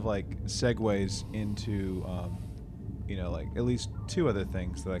that kind of like segues into, like at least two other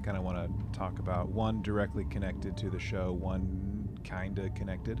things that I kind of want to talk about. One directly connected to the show, one kind of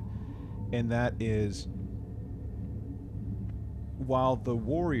connected. And that is, while the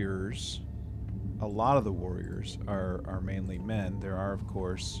warriors, a lot of the warriors are mainly men, there are, of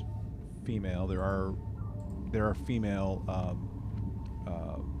course, female. There are female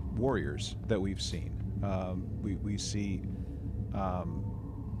warriors that we've seen. We see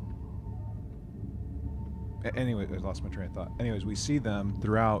Anyway, I lost my train of thought. Anyways, we see them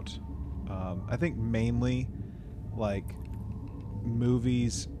throughout. I think mainly like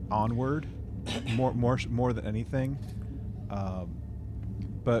movies onward, more than anything.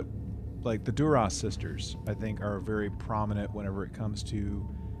 But like the Duras sisters, I think are very prominent whenever it comes to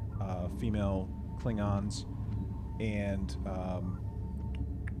female Klingons, and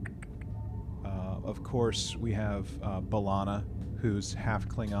of course we have B'Elanna, who's half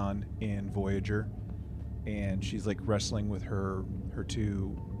Klingon in Voyager, and she's like wrestling with her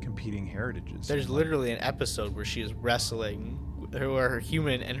two competing heritages. There's literally an episode where she is wrestling, where her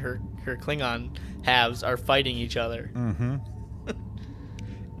human and her Klingon halves are fighting each other. Mm-hmm.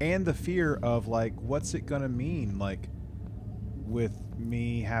 And the fear of like, what's it gonna mean, like, with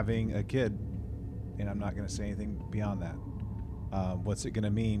me having a kid, and I'm not gonna say anything beyond that. What's it gonna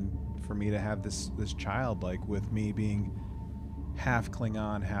mean for me to have this child, like with me being half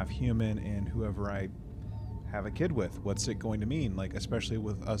Klingon, half human, and whoever I have a kid with? What's it going to mean, like, especially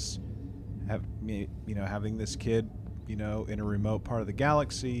with us having this kid, in a remote part of the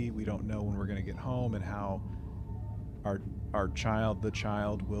galaxy. We don't know when we're gonna get home and how our child, the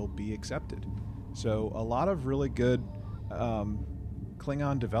child, will be accepted. So a lot of really good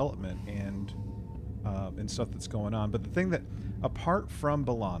Klingon development and stuff that's going on. But the thing that, apart from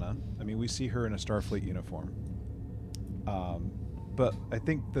B'Elanna, I mean, we see her in a Starfleet uniform. But I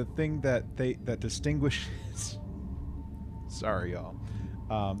think the thing that distinguishes, sorry y'all,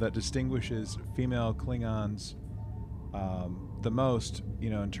 that distinguishes female Klingons the most,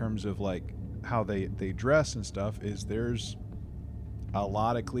 in terms of like how they dress and stuff, is there's a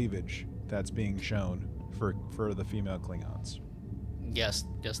lot of cleavage that's being shown for the female Klingons. Yes,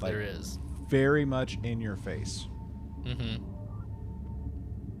 Like, there is. Very much in your face. Mm-hmm.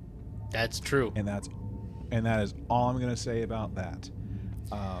 That's true. And that is all I'm gonna say about that.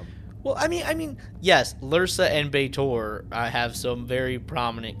 Well, I mean, yes, Lursa and B'Etor have some very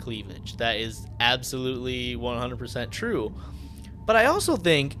prominent cleavage. That is absolutely 100% true. But I also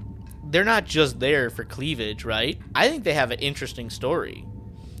think they're not just there for cleavage, right? I think they have an interesting story.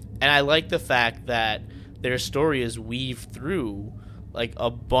 And I like the fact that their story is weaved through like a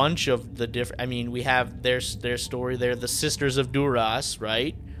bunch of the different... I mean, we have their story. They're the Sisters of Duras,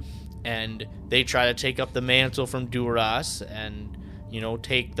 right? And they try to take up the mantle from Duras and,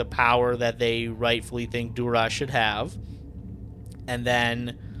 take the power that they rightfully think Duras should have. And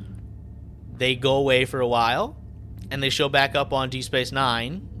then they go away for a while, and they show back up on D Space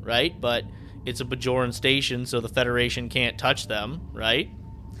Nine, right? But it's a Bajoran station, so the Federation can't touch them, right?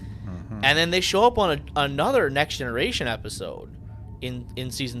 Mm-hmm. And then they show up on another Next Generation episode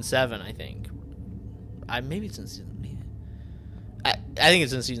in season 7, I think. Maybe it's in season... I think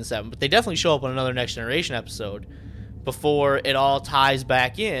it's in season 7, but they definitely show up on another Next Generation episode before it all ties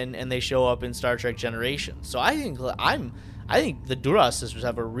back in, and they show up in Star Trek Generations. So I think the Duras sisters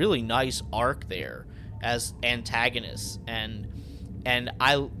have a really nice arc there as antagonists, and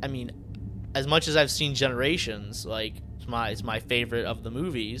I mean, as much as I've seen Generations, like it's my favorite of the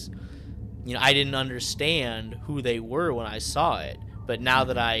movies, I didn't understand who they were when I saw it, but now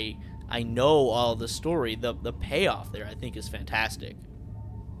that I know all the story, the payoff there I think is fantastic.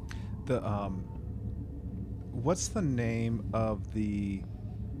 What's the name of the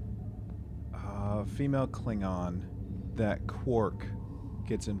female Klingon that Quark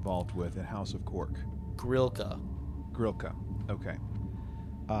gets involved with in House of Quark? Grilka. Okay.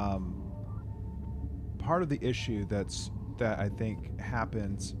 Part of the issue that I think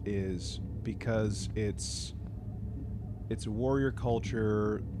happens is because it's warrior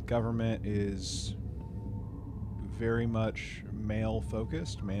culture. Government is very much male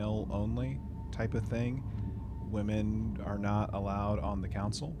focused, male only type of thing. Women are not allowed on the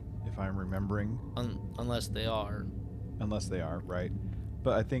council, if I'm remembering. Unless they are, right?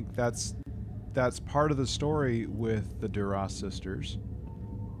 But I think that's part of the story with the Duras sisters,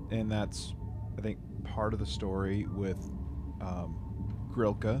 and that's, I think, part of the story with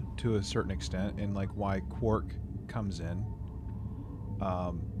Grilka to a certain extent, and like why Quark comes in.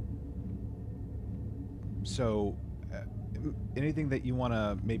 So anything that you want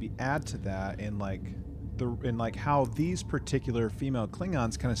to maybe add to that, and like how these particular female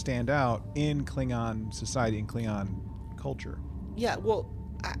Klingons kind of stand out in Klingon society and Klingon culture? Yeah, well,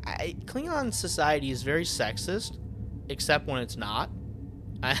 Klingon society is very sexist, except when it's not.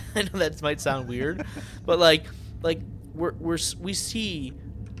 I know that might sound weird, but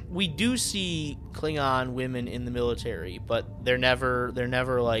we do see Klingon women in the military, but they're never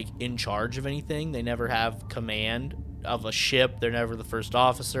like in charge of anything. They never have command of a ship. They're never the first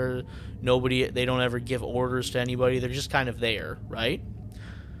officer. They don't ever give orders to anybody. They're just kind of there, right?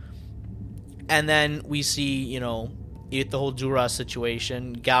 And then we see, the whole Duras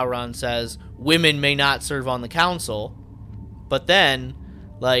situation. Gowron says women may not serve on the council, but then,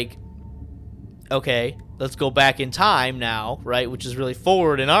 like, okay, let's go back in time now, right? Which is really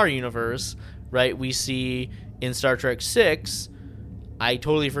forward in our universe, right? We see in Star Trek VI, I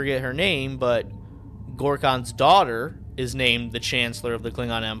totally forget her name, but Gorkon's daughter is named the Chancellor of the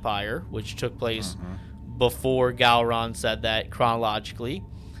Klingon Empire, which took place before Gowron said that chronologically.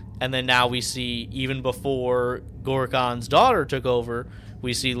 And then now we see, even before Gorkon's daughter took over,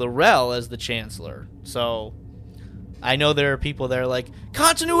 we see L'Rell as the Chancellor. So I know there are people that are like,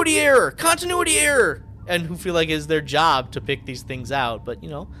 continuity error, and who feel like it's their job to pick these things out. But,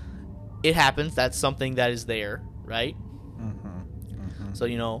 it happens. That's something that is there, right? So,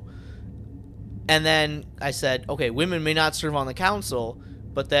 and then I said, okay, women may not serve on the council,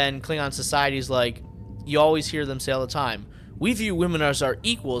 but then Klingon society's like, you always hear them say all the time, we view women as our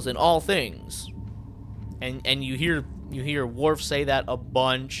equals in all things. And you hear Worf say that a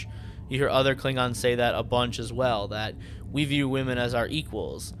bunch. You hear other Klingons say that a bunch as well, that we view women as our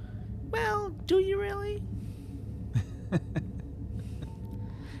equals. Well, do you really?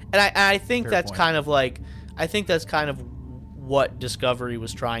 And I think Fair that's point. kind of like, I think that's kind of what Discovery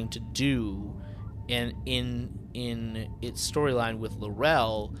was trying to do in its storyline with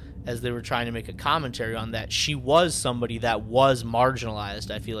L'Rell, as they were trying to make a commentary on that. She was somebody that was marginalized,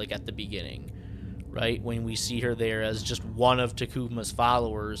 I feel like, at the beginning, right? When we see her there as just one of Takuma's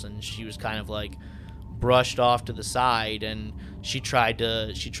followers, and she was kind of like brushed off to the side, and she tried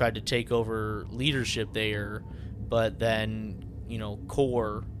to take over leadership there, but then,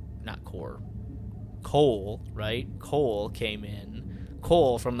 Cole, right? Cole came in.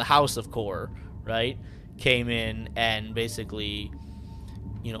 Cole from the House of Kor, right? Came in and basically,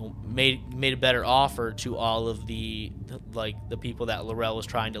 made a better offer to all of the people that L'Rell was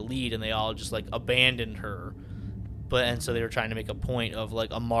trying to lead, and they all just like abandoned her. And so they were trying to make a point of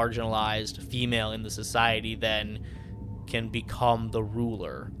like a marginalized female in the society then can become the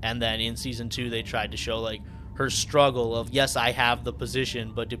ruler. And then in season 2 they tried to show like her struggle of, yes, I have the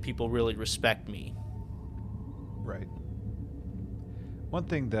position, but do people really respect me? Right. One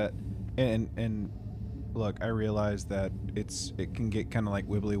thing that, and look, I realize that it can get kind of like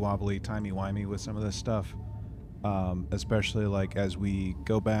wibbly wobbly, timey wimey with some of this stuff, especially like as we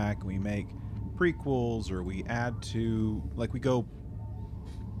go back and we make prequels, or we add to, like, we go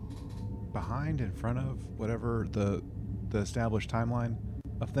behind, in front of, whatever the established timeline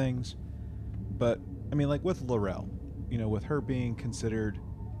of things. But I mean, like with L'Rell, with her being considered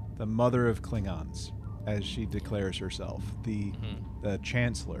the mother of Klingons, as she declares herself, the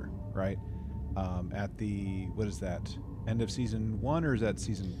Chancellor, right? At the, what is that, end of season 1, or is that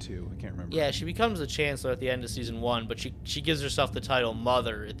season 2? I can't remember. Yeah, she becomes the Chancellor at the end of season 1, but she gives herself the title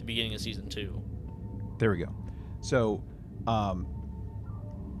Mother at the beginning of season 2. There we go. So,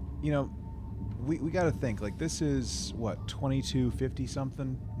 we got to think, like, this is what, 2250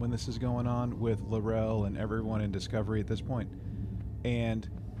 something when this is going on with L'Rell and everyone in Discovery at this point. And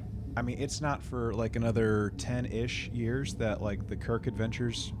I mean, it's not for like another 10-ish years that like the Kirk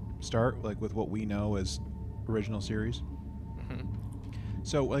adventures start, like with what we know as original series.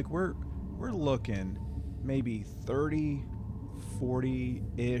 So like we're looking maybe 30,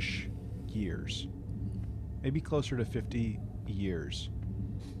 40-ish years, maybe closer to 50 years,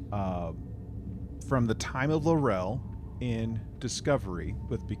 from the time of L'Rell in Discovery,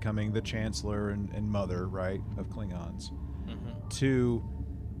 with becoming the Chancellor and mother, right, of Klingons, to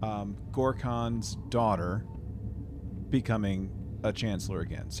Gorkon's daughter becoming a Chancellor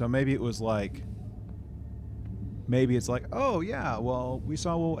again. So maybe it was like, maybe it's like, oh yeah, well, we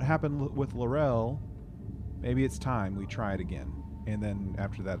saw what happened with L'Rell. Maybe it's time we try it again. And then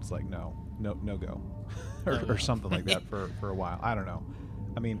after that, it's like, no go. or something like that for a while. I don't know.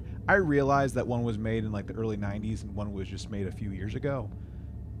 I mean, I realized that one was made in like the early 90s and one was just made a few years ago.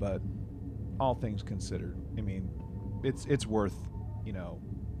 But all things considered, I mean, it's worth,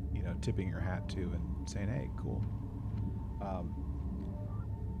 tipping your hat to and saying, hey, cool.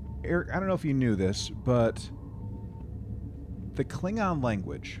 Eric, I don't know if you knew this, but the Klingon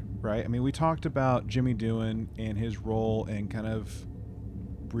language, right? I mean, we talked about Jimmy Doohan and his role in kind of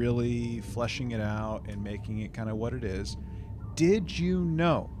really fleshing it out and making it kind of what it is. Did you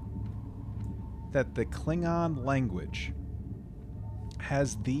know that the Klingon language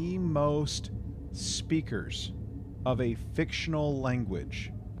has the most speakers of a fictional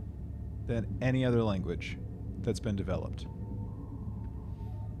language than any other language that's been developed?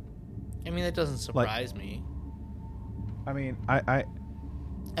 I mean, that doesn't surprise me. I mean, I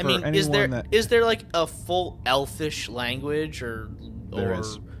mean, is there like a full Elfish language, or There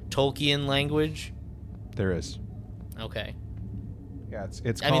is. Tolkien language? There is. Okay. Yeah,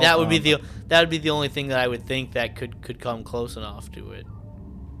 it's. I mean, called, that would be the only thing that I would think that could come close enough to it.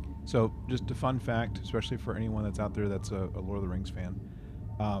 So, just a fun fact, especially for anyone that's out there that's a Lord of the Rings fan.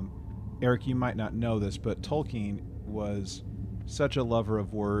 Eric, you might not know this, but Tolkien was such a lover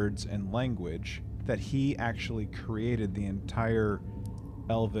of words and language that he actually created the entire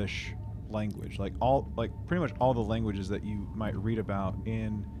Elvish language, like pretty much all the languages that you might read about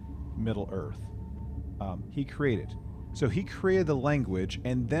in Middle Earth. He created. So he created the language,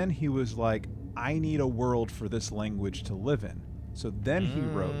 and then he was like, I need a world for this language to live in. So then he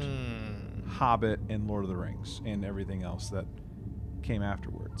wrote Hobbit and Lord of the Rings and everything else that came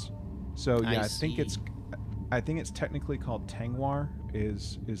afterwards. So yeah, I think it's technically called Tengwar,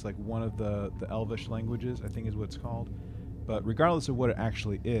 is like one of the Elvish languages, I think is what it's called. But regardless of what it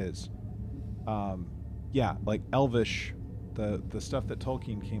actually is, yeah, like Elvish, the stuff that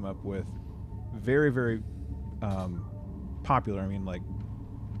Tolkien came up with, very, very popular. I mean,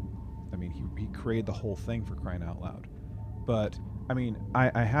 he created the whole thing, for crying out loud. But I mean,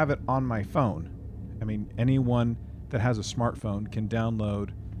 I have it on my phone. I mean, anyone that has a smartphone can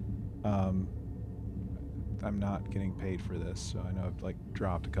download. I'm not getting paid for this, so I know I've like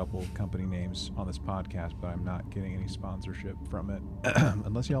dropped a couple company names on this podcast, but I'm not getting any sponsorship from it,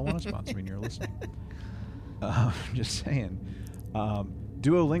 unless y'all want to sponsor me and you're listening. Just saying.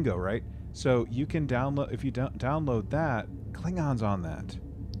 Duolingo, right? So you can download, if you download that, Klingon's on that.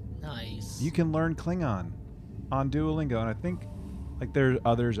 Nice. You can learn Klingon on Duolingo, and I think like there's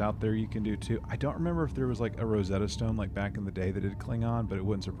others out there you can do too. I don't remember if there was like a Rosetta Stone like back in the day that did Klingon, but it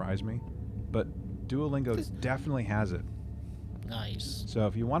wouldn't surprise me. But Duolingo definitely has it. Nice. So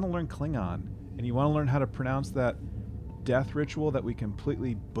if you want to learn Klingon and you want to learn how to pronounce that death ritual that we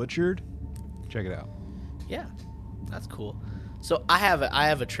completely butchered, check it out. Yeah, that's cool. So I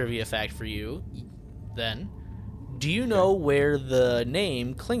have a trivia fact for you. Then, do you know where the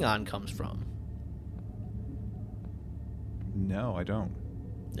name Klingon comes from? No, I don't.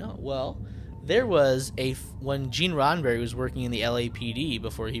 No. Well, there was when Gene Roddenberry was working in the LAPD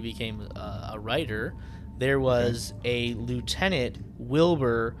before he became a writer, there was a Lieutenant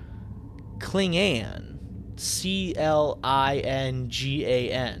Wilbur Klingan, Klingan,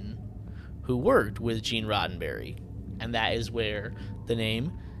 who worked with Gene Roddenberry, and that is where the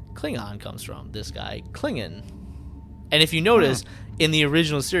name Klingon comes from. This guy Klingon, and if you notice in the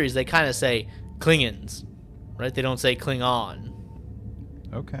original series, they kind of say Klingons, right? They don't say Klingon.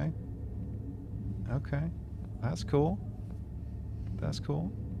 Okay. That's cool.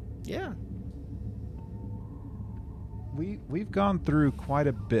 Yeah. We've gone through quite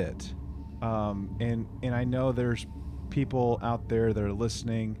a bit, and I know there's people out there that are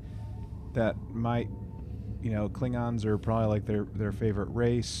listening that might, Klingons are probably like their favorite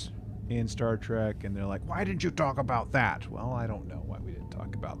race in Star Trek, and they're like, why didn't you talk about that? Well, I don't know why we didn't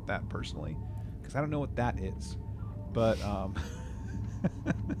talk about that personally, because I don't know what that is, but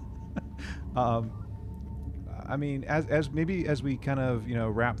I mean, as we kind of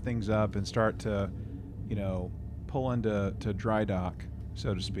wrap things up and start to pull into dry dock,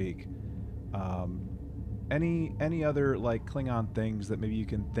 so to speak, any other like Klingon things that maybe you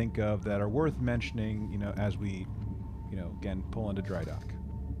can think of that are worth mentioning, as we again pull into dry dock?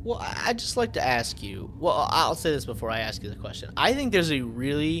 Well, I'd just like to ask you, well, I'll say this before I ask you the question. I think there's a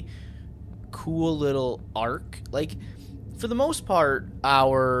really cool little arc. Like, for the most part,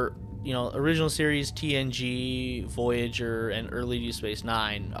 our original series, TNG, Voyager, and early Deep Space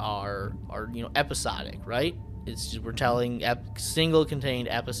Nine are episodic, right? It's just, we're telling single contained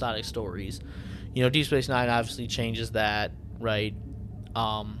episodic stories. Deep Space Nine obviously changes that, right?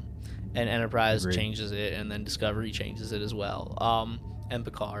 And Enterprise changes it, and then Discovery changes it as well. And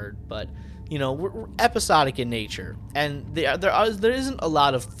Picard, but we're episodic in nature, and there isn't a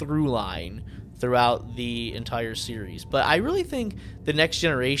lot of through line throughout the entire series. But I really think the Next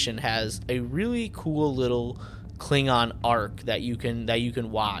Generation has a really cool little Klingon arc that you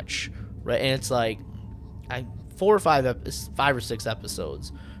can watch, right? And it's like 5 or 6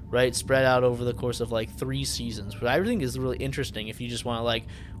 episodes, right, spread out over the course of like 3 seasons. But I think is really interesting if you just want to like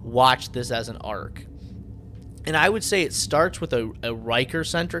watch this as an arc. And I would say it starts with a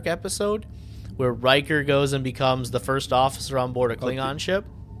Riker-centric episode where Riker goes and becomes the first officer on board a Klingon ship.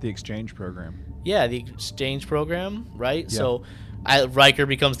 The exchange program. Yeah, the exchange program, right? Yeah. So Riker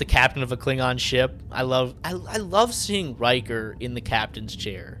becomes the captain of a Klingon ship. I love seeing Riker in the captain's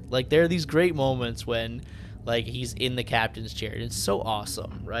chair. Like, there are these great moments when like he's in the captain's chair. And it's so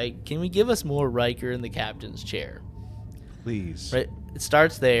awesome, right? Can we give us more Riker in the captain's chair? Please. Right? It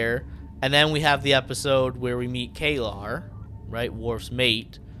starts there. And then we have the episode where we meet Kalar, right, Worf's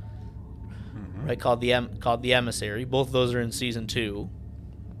mate, right? Called the Emissary. Both of those are in season 2.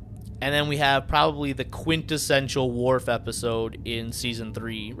 And then we have probably the quintessential Worf episode in season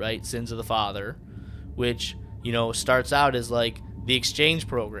 3, right? Sins of the Father, which, starts out as like the exchange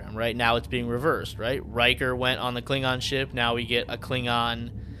program, right? Now it's being reversed, right? Riker went on the Klingon ship. Now we get a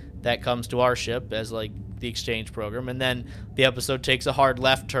Klingon that comes to our ship as like the exchange program. And then the episode takes a hard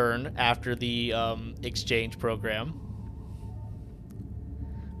left turn after the exchange program,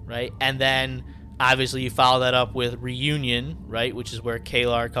 right? And then obviously you follow that up with Reunion, right? Which is where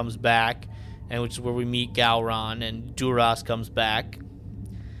Kalar comes back, and which is where we meet Gowron, and Duras comes back.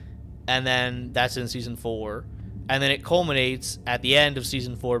 And then that's in season 4. And then it culminates at the end of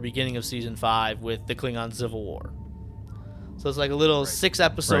season 4, beginning of season 5, with the Klingon Civil War. So it's like a little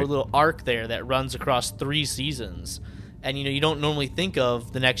 6-episode little arc there that runs across 3 seasons. And, you don't normally think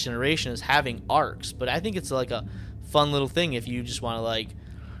of The Next Generation as having arcs, but I think it's like a fun little thing if you just want to, like,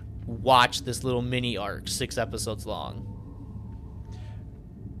 watch this little mini arc, 6 episodes long.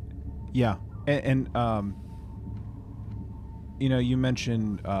 Yeah. And you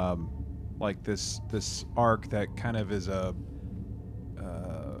mentioned like this arc that kind of is a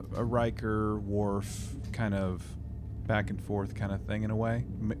Riker Worf kind of back and forth kind of thing in a way.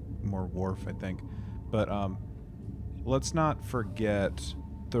 More Worf, I think. But let's not forget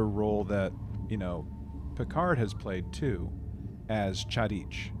the role that Picard has played too as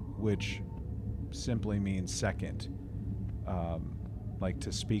Chadich, which simply means second. Like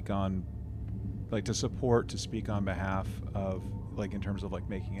to speak on, like to support, to speak on behalf of, like in terms of like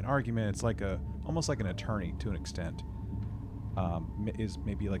making an argument. It's like almost like an attorney to an extent. Is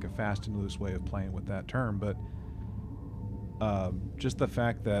maybe like a fast and loose way of playing with that term, but just the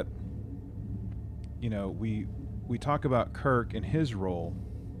fact that we talk about Kirk and his role,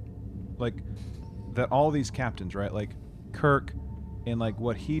 like that all these captains, right? Like Kirk and like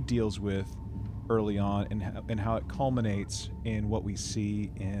what he deals with early on, and how it culminates in what we see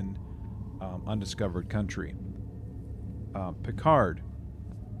in Undiscovered Country. Picard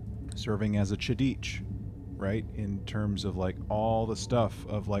serving as a Chadich, right? In terms of like all the stuff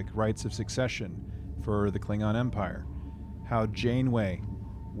of like rights of succession for the Klingon Empire. How Janeway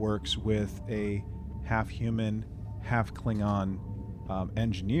works with a half-human, half-Klingon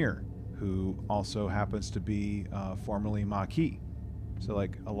engineer who also happens to be formerly Maquis. So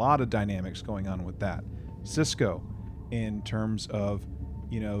like a lot of dynamics going on with that. Sisko, in terms of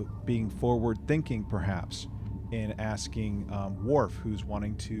being forward-thinking perhaps, in asking Worf, who's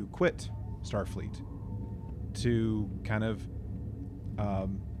wanting to quit Starfleet, to kind of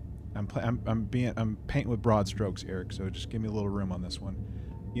I'm painting with broad strokes, Eric, so just give me a little room on this one.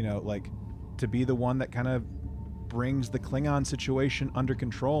 Like to be the one that kind of brings the Klingon situation under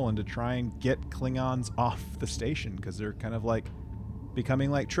control and to try and get Klingons off the station, because they're kind of like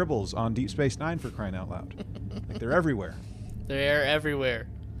becoming like tribbles on Deep Space Nine, for crying out loud. Like they're everywhere. They're everywhere.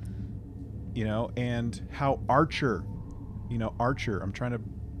 And how Archer, I'm trying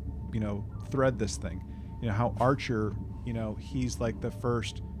to, thread this thing. How Archer, he's like the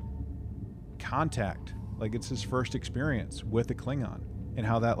first contact, like it's his first experience with a Klingon, and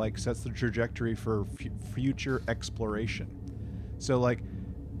how that like sets the trajectory for future exploration. So like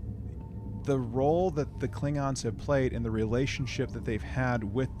the role that the Klingons have played in the relationship that they've had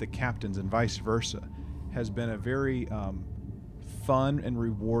with the captains and vice versa has been a very fun and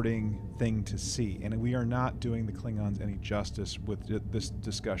rewarding thing to see. And we are not doing the Klingons any justice with this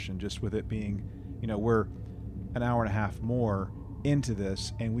discussion, just with it being, we're an hour and a half more into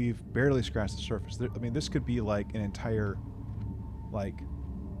this and we've barely scratched the surface. I mean, this could be like an entire, like,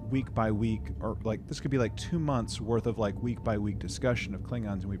 week by week, or like this could be like 2 months worth of like week by week discussion of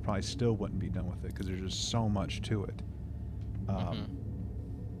Klingons, and we probably still wouldn't be done with it because there's just so much to it.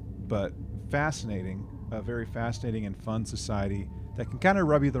 But fascinating, a very fascinating and fun society that can kind of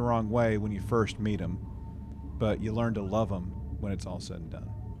rub you the wrong way when you first meet them, but you learn to love them when it's all said and done.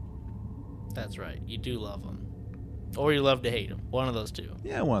 That's right. You do love them. Or you love to hate them. One of those two.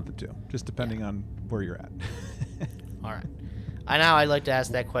 Yeah, one of the two. Just depending on where you're at. All right. I'd like to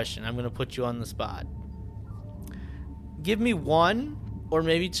ask that question. I'm going to put you on the spot. Give me one or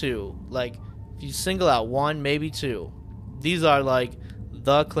maybe two. Like, if you single out one, maybe two. These are like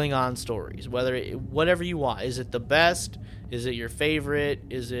the Klingon stories. Whatever you want. Is it the best? Is it your favorite?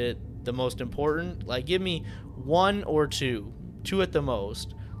 Is it the most important? Like, give me one or two at the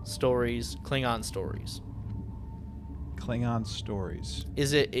most, stories, Klingon stories. Klingon stories.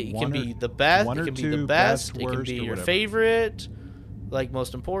 Is it can be the best, it can be the best, it can be your favorite, like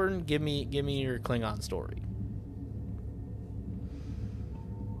most important. Give me your Klingon story.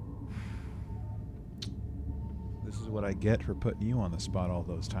 This is what I get for putting you on the spot all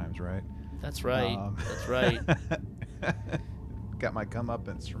those times, right? That's right. That's right. Got my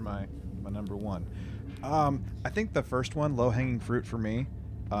comeuppance for my number one. I think the first one, low hanging fruit for me.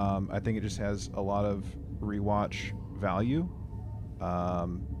 I think it just has a lot of rewatch value,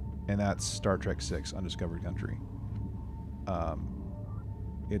 and that's Star Trek VI: Undiscovered Country.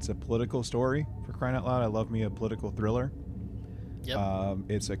 It's a political story, for crying out loud. I love me a political thriller. Yep.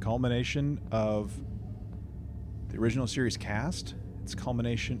 It's a culmination of the original series cast. It's a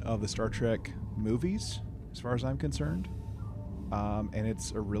culmination of the Star Trek movies, as far as I'm concerned. And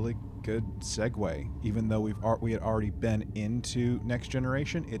it's a really good segue. Even though we had already been into Next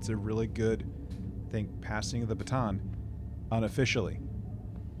Generation, it's a really good, I think, passing of the baton unofficially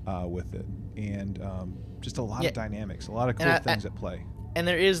with it. And just a lot of dynamics, a lot of cool things at play. And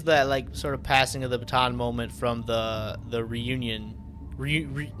there is that like sort of passing of the baton moment from the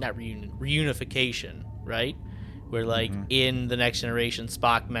reunification, right? Where like in the Next Generation,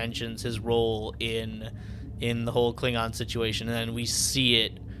 Spock mentions his role in the whole Klingon situation, and then we see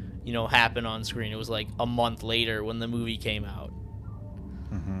it, happen on screen. It was like a month later when the movie came out.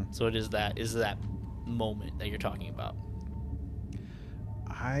 So it is that moment that you're talking about.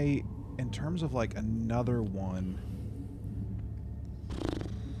 In terms of like another one,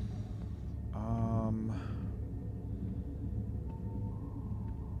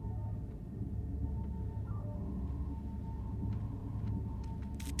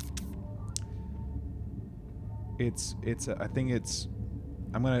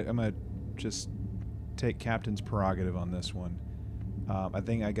 I'm gonna just take Captain's prerogative on this one. I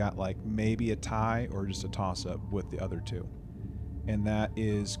think I got like maybe a tie or just a toss-up with the other two, and that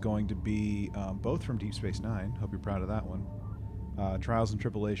is going to be both from Deep Space Nine. Hope you're proud of that one. Trials and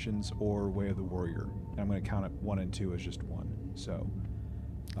Tribulations or Way of the Warrior. And I'm going to count it 1 and 2 as just one. So.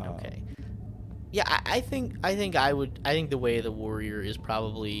 Okay. Yeah, I think the Way of the Warrior is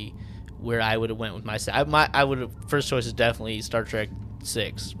probably where I would have went with my first choice is definitely Star Trek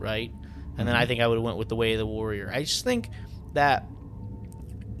 6, right? And then I think I would have went with the Way of the Warrior. I just think that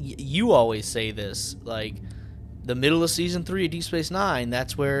you always say this, like the middle of season 3 of Deep Space Nine,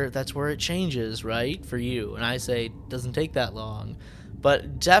 that's where it changes, right, for you. And I say it doesn't take that long,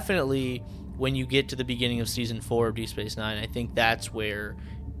 but definitely when you get to the beginning of season 4 of Deep Space Nine, I think that's where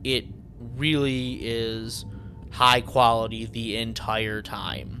it really is high quality the entire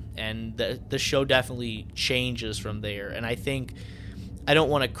time, and the show definitely changes from there. And I think I don't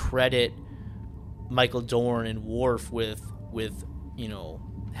want to credit Michael Dorn and Worf with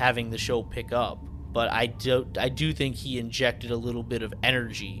having the show pick up, but I do think he injected a little bit of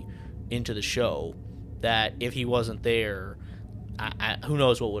energy into the show that if he wasn't there, who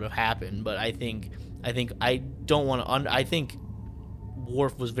knows what would have happened. But I think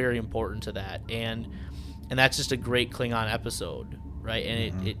Worf was very important to that, and that's just a great Klingon episode, right?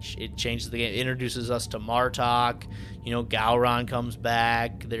 And it changes the game. It introduces us to Martok. Gowron comes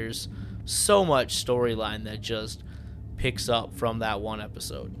back. There's so much storyline that just picks up from that one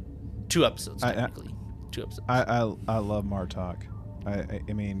episode. 2 episodes, technically. 2 episodes. I love Martok.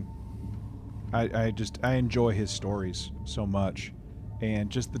 I enjoy his stories so much, and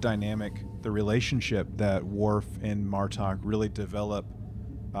just the dynamic, the relationship that Worf and Martok really develop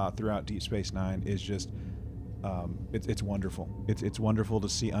throughout Deep Space Nine is just it's wonderful. It's wonderful to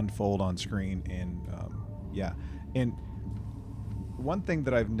see unfold on screen, and And one thing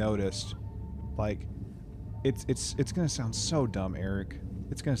that I've noticed, like, it's gonna sound so dumb, Eric.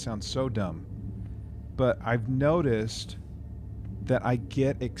 It's gonna sound so dumb, but I've noticed that I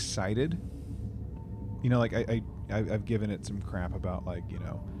get excited. Like I've given it some crap about, like,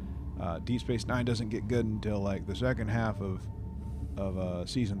 Deep Space Nine doesn't get good until like the second half of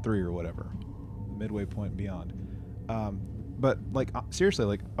season 3 or whatever, the midway point and beyond. But like seriously,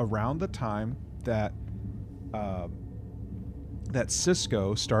 like around the time that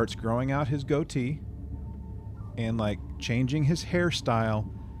Sisko starts growing out his goatee and like changing his hairstyle,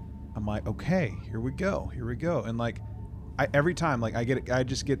 I'm like, okay, here we go, and like every time, like I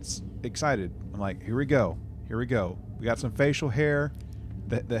just get excited. I'm like, here we go. We got some facial hair.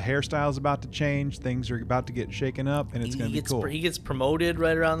 The hairstyle's about to change. Things are about to get shaken up, and it's going to be cool. He gets promoted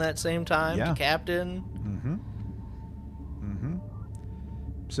right around that same time to captain.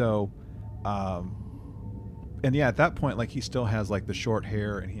 So, and yeah, at that point, like, he still has like the short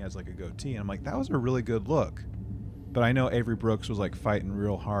hair and he has like a goatee, and I'm like, that was a really good look. But I know Avery Brooks was like fighting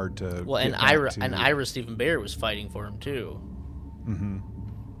real hard to. Well, and Ira Stephen Bear was fighting for him too.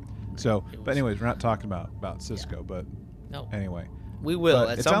 So, but anyways, we're not talking about Sisko, but no. Anyway, we will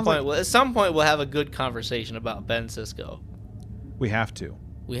at some point. At some point, we'll have a good conversation about Ben Sisko. We have to.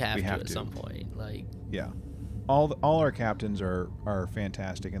 We have to at some point. Like, yeah. all our captains are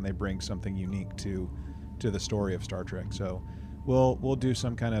fantastic, and they bring something unique to the story of Star Trek. So we'll do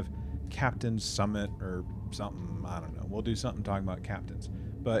some kind of captain summit or something. I don't know. We'll do something talking about captains.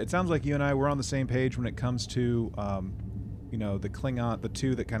 But it sounds like you and I, we're on the same page when it comes to the Klingon, the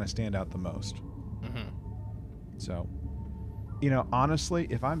two that kind of stand out the most. Mm-hmm. So, honestly,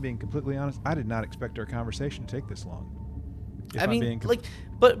 if I'm being completely honest, I did not expect our conversation to take this long. I mean,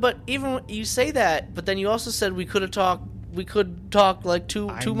 but even when you say that, but then you also said we could talk like two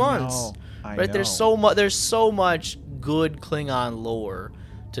months, I right? know. There's so much good Klingon lore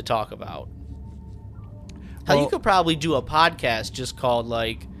to talk about. Hell, you could probably do a podcast just called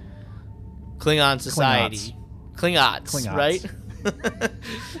like Klingon Society, Klingons. Right?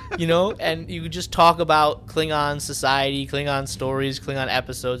 And you could just talk about Klingon society, Klingon stories, Klingon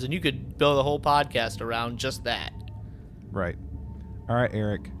episodes, and you could build a whole podcast around just that. Right. All right,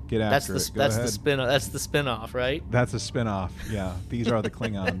 Eric, get after it. Go ahead. That's the spin-off, right? That's a spin-off. Yeah. These are the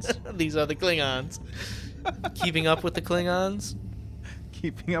Klingons. These are the Klingons. Keeping up with the Klingons?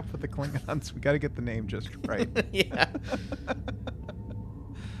 Keeping up with the Klingons. We got to get the name just right. Yeah.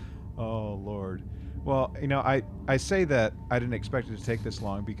 Oh, Lord. Well, I say that I didn't expect it to take this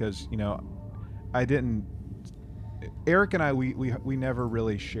long because, I didn't. Eric and I, we never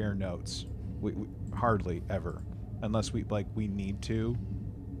really share notes. We hardly ever, unless we need to.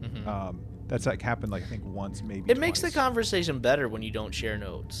 Mm-hmm. That's like happened I think once, maybe. It makes the twice. conversation better when you don't share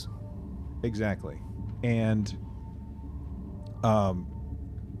notes. Exactly, and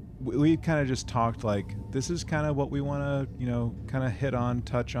we kind of just talked like this is kind of what we want to kind of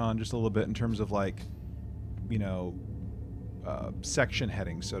touch on just a little bit in terms of section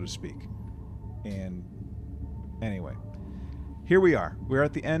headings, so to speak. And anyway, here we are. We're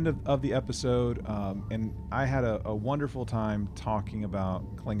at the end of the episode, and I had a wonderful time talking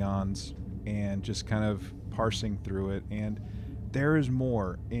about Klingons and just kind of parsing through it. And there is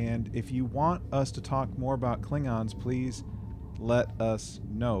more. And if you want us to talk more about Klingons, please let us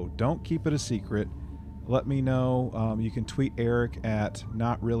know. Don't keep it a secret. Let me know. You can tweet Eric at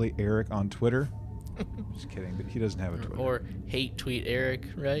NotReallyEric on Twitter. Just kidding. He doesn't have a Twitter. Or hate tweet Eric,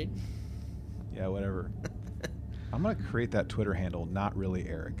 right? Yeah, whatever. I'm going to create that Twitter handle,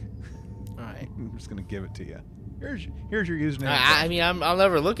 NotReallyEric. All right. I'm just going to give it to you. Here's your username. I mean, I'll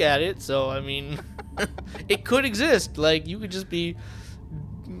never look at it, so I mean, it could exist. Like, you could just be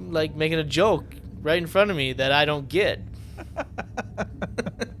like making a joke right in front of me that I don't get.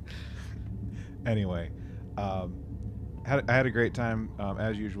 Anyway, I had a great time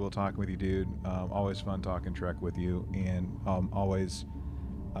as usual talking with you, dude. Always fun talking Trek with you, and always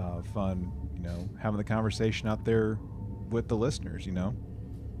fun, having the conversation out there with the listeners,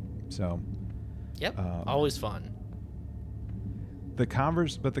 So. Yep, always fun. The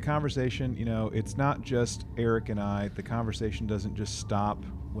conversation, it's not just Eric and I. The conversation doesn't just stop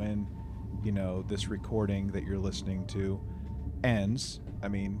when, this recording that you're listening to ends. I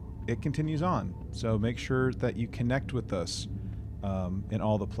mean, it continues on. So make sure that you connect with us in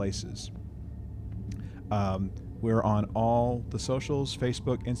all the places. We're on all the socials,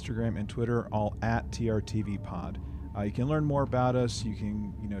 Facebook, Instagram, and Twitter, all at TRTVPod. You can learn more about us. You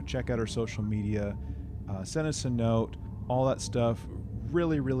can, check out our social media, send us a note, all that stuff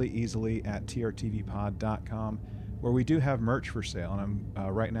really, really easily at trtvpod.com, where we do have merch for sale. And I'm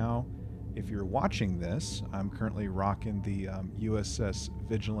right now, if you're watching this, I'm currently rocking the USS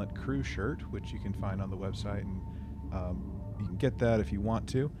Vigilant Crew shirt, which you can find on the website, and you can get that if you want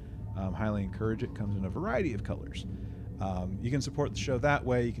to. Highly encourage it. Comes in a variety of colors. You can support the show that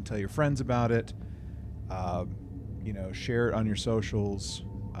way. You can tell your friends about it. Share it on your socials,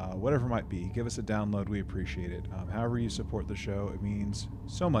 whatever it might be. Give us a download. We appreciate it. However you support the show, it means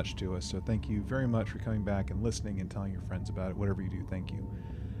so much to us. So thank you very much for coming back and listening and telling your friends about it. Whatever you do, thank you.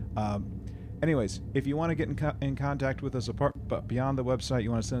 Anyways, if you want to get in contact with us but beyond the website,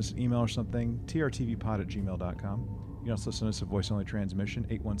 you want to send us an email or something, trtvpod@gmail.com. You can also send us a voice-only transmission,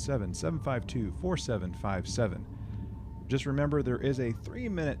 817-752-4757. Just remember, there is a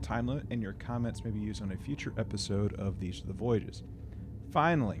 3-minute time limit, and your comments may be used on a future episode of These Are the Voyages.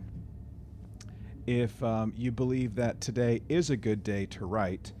 Finally, if you believe that today is a good day to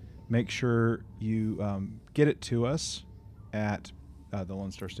write, make sure you get it to us at the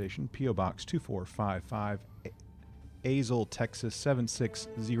Lone Star Station, P.O. Box 2455, Azle, Texas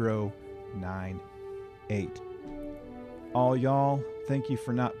 76098. All y'all, thank you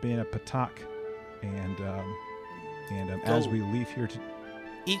for not being a patak, and as we leave here to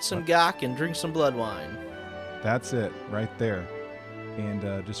eat some gok and drink some blood wine. That's it, right there. And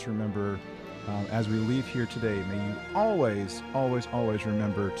just remember, as we leave here today, may you always, always, always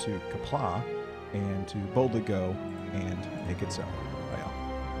remember to Qapla', and to boldly go and make it so.